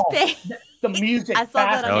Outer Space. The music. I saw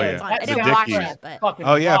that on Amazon. I didn't watch it, but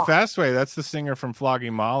Fastway. That's the singer from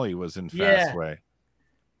Flogging Molly was in Fastway.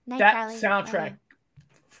 That soundtrack,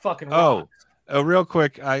 fucking rocks. Oh, real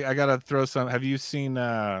quick, I gotta throw some. Have you seen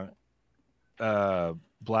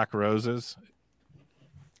Black Roses?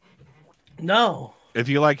 No. If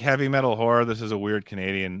you like heavy metal horror, this is a weird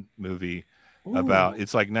Canadian movie. About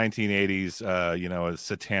it's like 1980s. A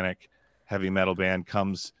satanic heavy metal band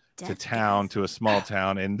comes to town, to a small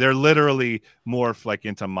town, and they're literally morph like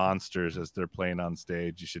into monsters as they're playing on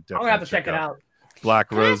stage. You should definitely have to check it out.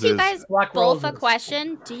 Black Roses. Can I ask you guys both a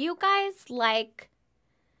question? Do you guys like?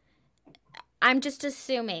 I'm just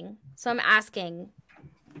assuming, so I'm asking.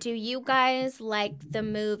 Do you guys like the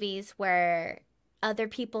movies where other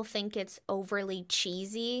people think it's overly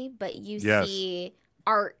cheesy, but you see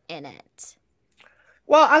art in it?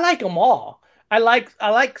 Well, I like them all. I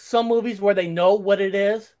like some movies where they know what it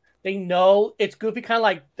is. They know it's goofy, kind of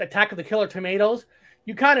like Attack of the Killer Tomatoes.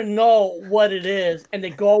 You kind of know what it is, and they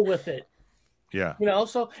go with it. Yeah.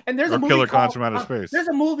 So, and there's a movie Killer called, Clowns from Outer Space. There's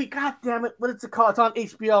a movie, god damn it, what is it called? It's on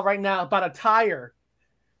HBO right now, about a tire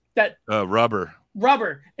that rubber,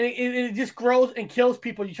 and it just grows and kills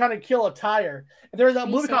people. You're trying to kill a tire. And there's a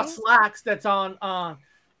movie called Slacks that's on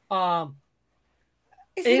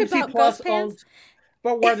Is it AMC about Plus ghost pants?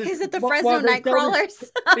 But is it the Fresno Nightcrawlers?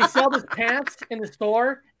 They sell this pants in the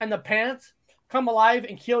store, and the pants come alive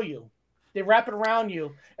and kill you. They wrap it around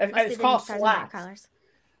you, and it's called Slacks.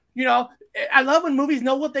 I love when movies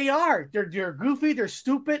know what they are. They're goofy, they're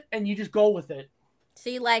stupid, and you just go with it. So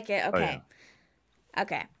you like it, okay? Oh, yeah.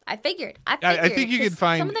 Okay, I figured. I think you could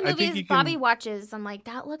find some of the movies Bobby watches. I'm like,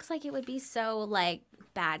 that looks like it would be so like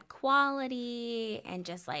bad quality and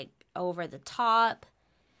just like over the top.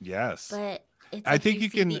 Yes, but it's I think you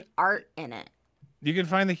can the art in it. You can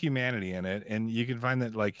find the humanity in it, and you can find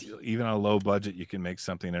that like even on a low budget, you can make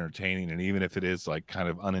something entertaining. And even if it is like kind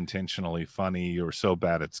of unintentionally funny or so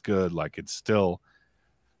bad it's good, like it's still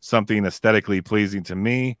something aesthetically pleasing to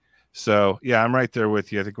me. So yeah, I'm right there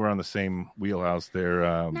with you. I think we're on the same wheelhouse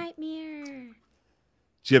there. Nightmare.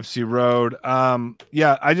 Gypsy Road.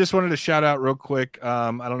 Yeah, I just wanted to shout out real quick.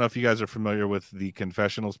 I don't know if you guys are familiar with the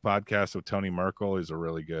Confessionals podcast with Tony Merkel. He's a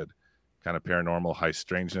really good kind of paranormal high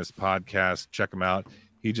strangeness podcast. Check him out.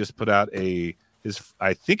 He just put out I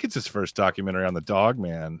think it's his first documentary on the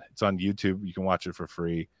Dogman. It's on YouTube. You can watch it for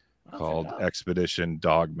free, called Expedition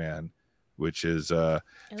Dogman, which is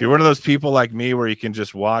if you're one of those people like me where you can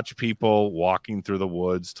just watch people walking through the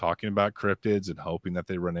woods talking about cryptids and hoping that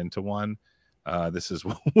they run into one. This is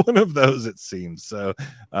one of those, it seems. So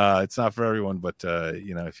it's not for everyone, but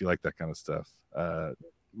if you like that kind of stuff,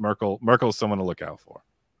 Merkel's someone to look out for.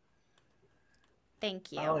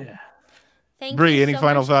 Thank you. Oh yeah. Thank Bree, you any so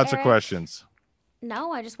final much, thoughts Eric. or questions?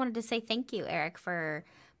 No, I just wanted to say thank you, Eric, for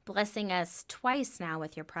blessing us twice now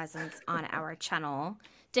with your presence on our channel.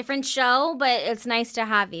 Different show, but it's nice to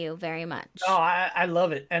have you very much. Oh, I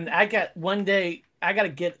love it. And one day I got to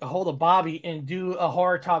get a hold of Bobby and do a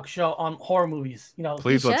horror talk show on horror movies.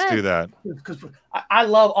 Please, let's do that. Because I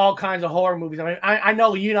love all kinds of horror movies. I mean, I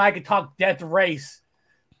know you and I could talk Death Race.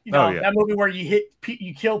 That movie where you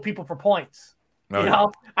kill people for points.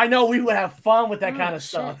 I know we would have fun with that kind of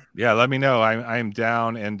stuff. Yeah, let me know. I'm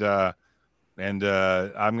down, and I'm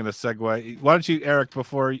gonna segue. Why don't you, Eric,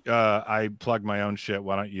 before I plug my own shit?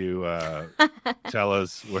 Why don't you tell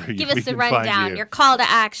us where you give us a rundown? Your call to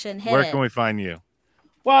action. Where can we find you?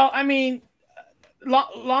 Well, I mean,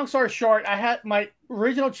 long story short, I had my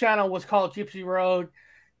original channel was called Gypsy Road.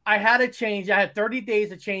 I had to change. I had 30 days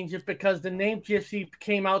to change it because the name Gypsy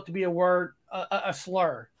came out to be a word, a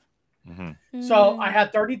slur. Mm-hmm. So I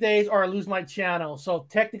had 30 days or I lose my channel. So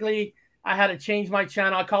technically, I had to change my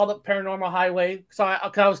channel. I called it Paranormal Highway. So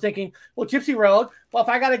I was thinking, well, Gypsy Road. Well, if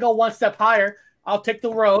I got to go one step higher, I'll take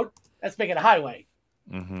the road. Let's make it a highway.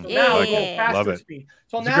 Mm-hmm. So now I go faster speed.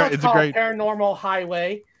 So now it's called Paranormal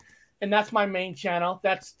Highway, and that's my main channel.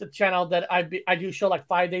 That's the channel that I do show like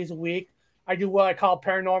 5 days a week. I do what I call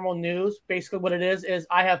paranormal news. Basically, what it is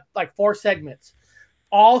I have like 4 segments.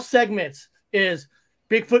 All segments is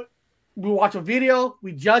Bigfoot. We watch a video,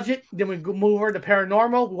 we judge it, then we move over to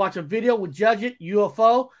paranormal. We watch a video, we judge it.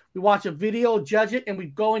 UFO, we watch a video, judge it, and we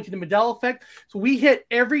go into the Mandela effect. So we hit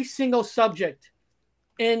every single subject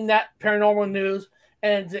in that paranormal news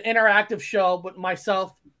and the interactive show with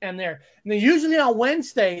myself and there. And then usually on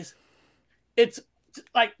Wednesdays, it's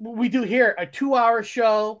like we do here, a 2-hour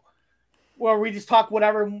show where we just talk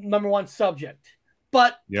whatever number one subject.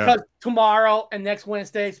 But because tomorrow and next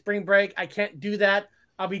Wednesday, spring break, I can't do that.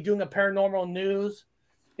 I'll be doing a paranormal news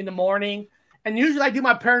in the morning. And usually I do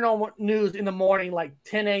my paranormal news in the morning, like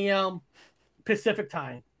 10 a.m. Pacific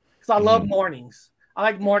time. Because I love mornings. I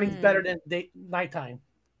like mornings better than nighttime.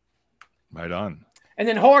 Right on. And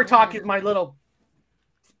then horror talk is my love.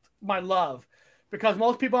 Because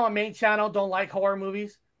most people on my main channel don't like horror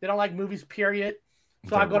movies. They don't like movies, period.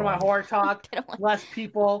 So I go to my horror talk, less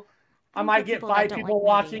people. I might get 5 people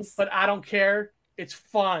watching, but I don't care. It's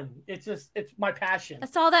fun. It's my passion.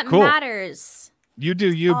 That's all that matters. You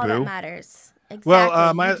do you, all boo. That matters. Exactly.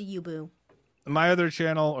 Well, you do you, boo. My other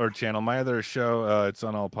my other show, it's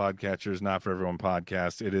on all podcatchers, Not For Everyone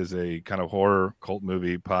podcast. It is a kind of horror cult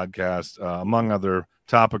movie podcast, among other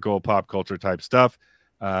topical pop culture type stuff.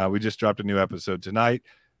 We just dropped a new episode tonight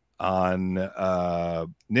on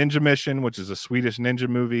Ninja Mission, which is a Swedish ninja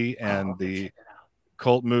movie, and the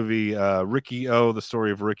cult movie Riki-Oh, The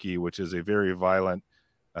Story of Ricky, which is a very violent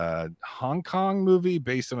Hong Kong movie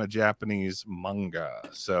based on a Japanese manga.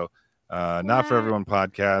 So Not For Everyone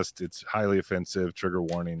podcast. It's highly offensive, trigger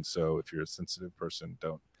warning. So if you're a sensitive person,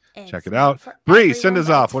 don't check it out. Bree, send us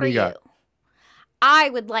off. What do you got? I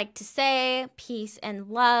would like to say peace and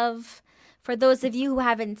love. For those of you who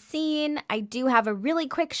haven't seen, I do have a really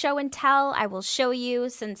quick show and tell. I will show you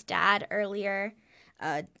since Dad earlier,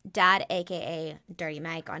 Dad, aka Dirty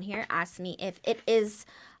Mike on here, asked me if it is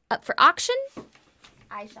up for auction.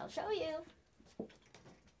 I shall show you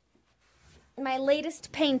my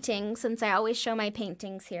latest painting, since I always show my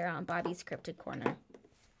paintings here on Bobby's Cryptid Corner.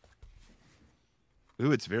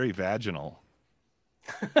 Ooh, it's very vaginal.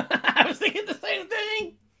 I was thinking the same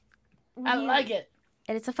thing. I like it.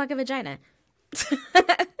 And it's a fucking vagina.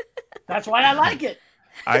 That's why I like it.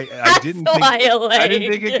 I didn't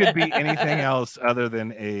think it could be anything else other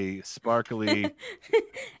than a sparkly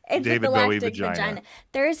David Bowie vagina.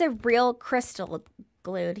 There is a real crystal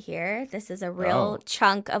glued here. This is a real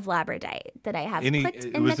chunk of labradorite that I have put in the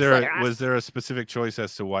clitoris. Was there a specific choice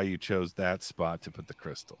as to why you chose that spot to put the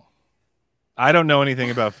crystal? I don't know anything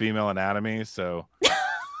about female anatomy, so...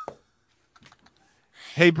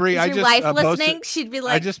 Hey, Bree, I just wife listening? She'd be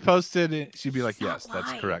like, I just posted. She'd be like, yes, lying.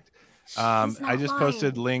 That's correct. I just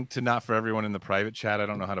posted link to Not For Everyone in the private chat. I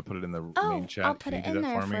don't know how to put it in the main chat. I'll put it in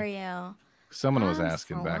there for you. Someone was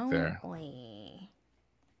asking back there.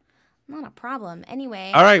 Not a problem.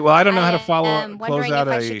 Anyway. All right. Well, I don't know how to follow. I'm wondering if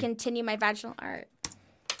I should continue my vaginal art.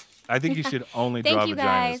 I think you should only draw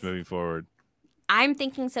vaginas moving forward. I'm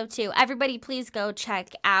thinking so too. Everybody, please go check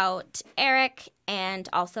out Eric and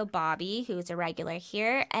also Bobby, who's a regular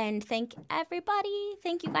here. And thank everybody.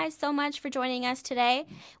 Thank you guys so much for joining us today.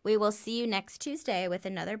 We will see you next Tuesday with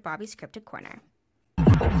another Bobby's Cryptid Corner.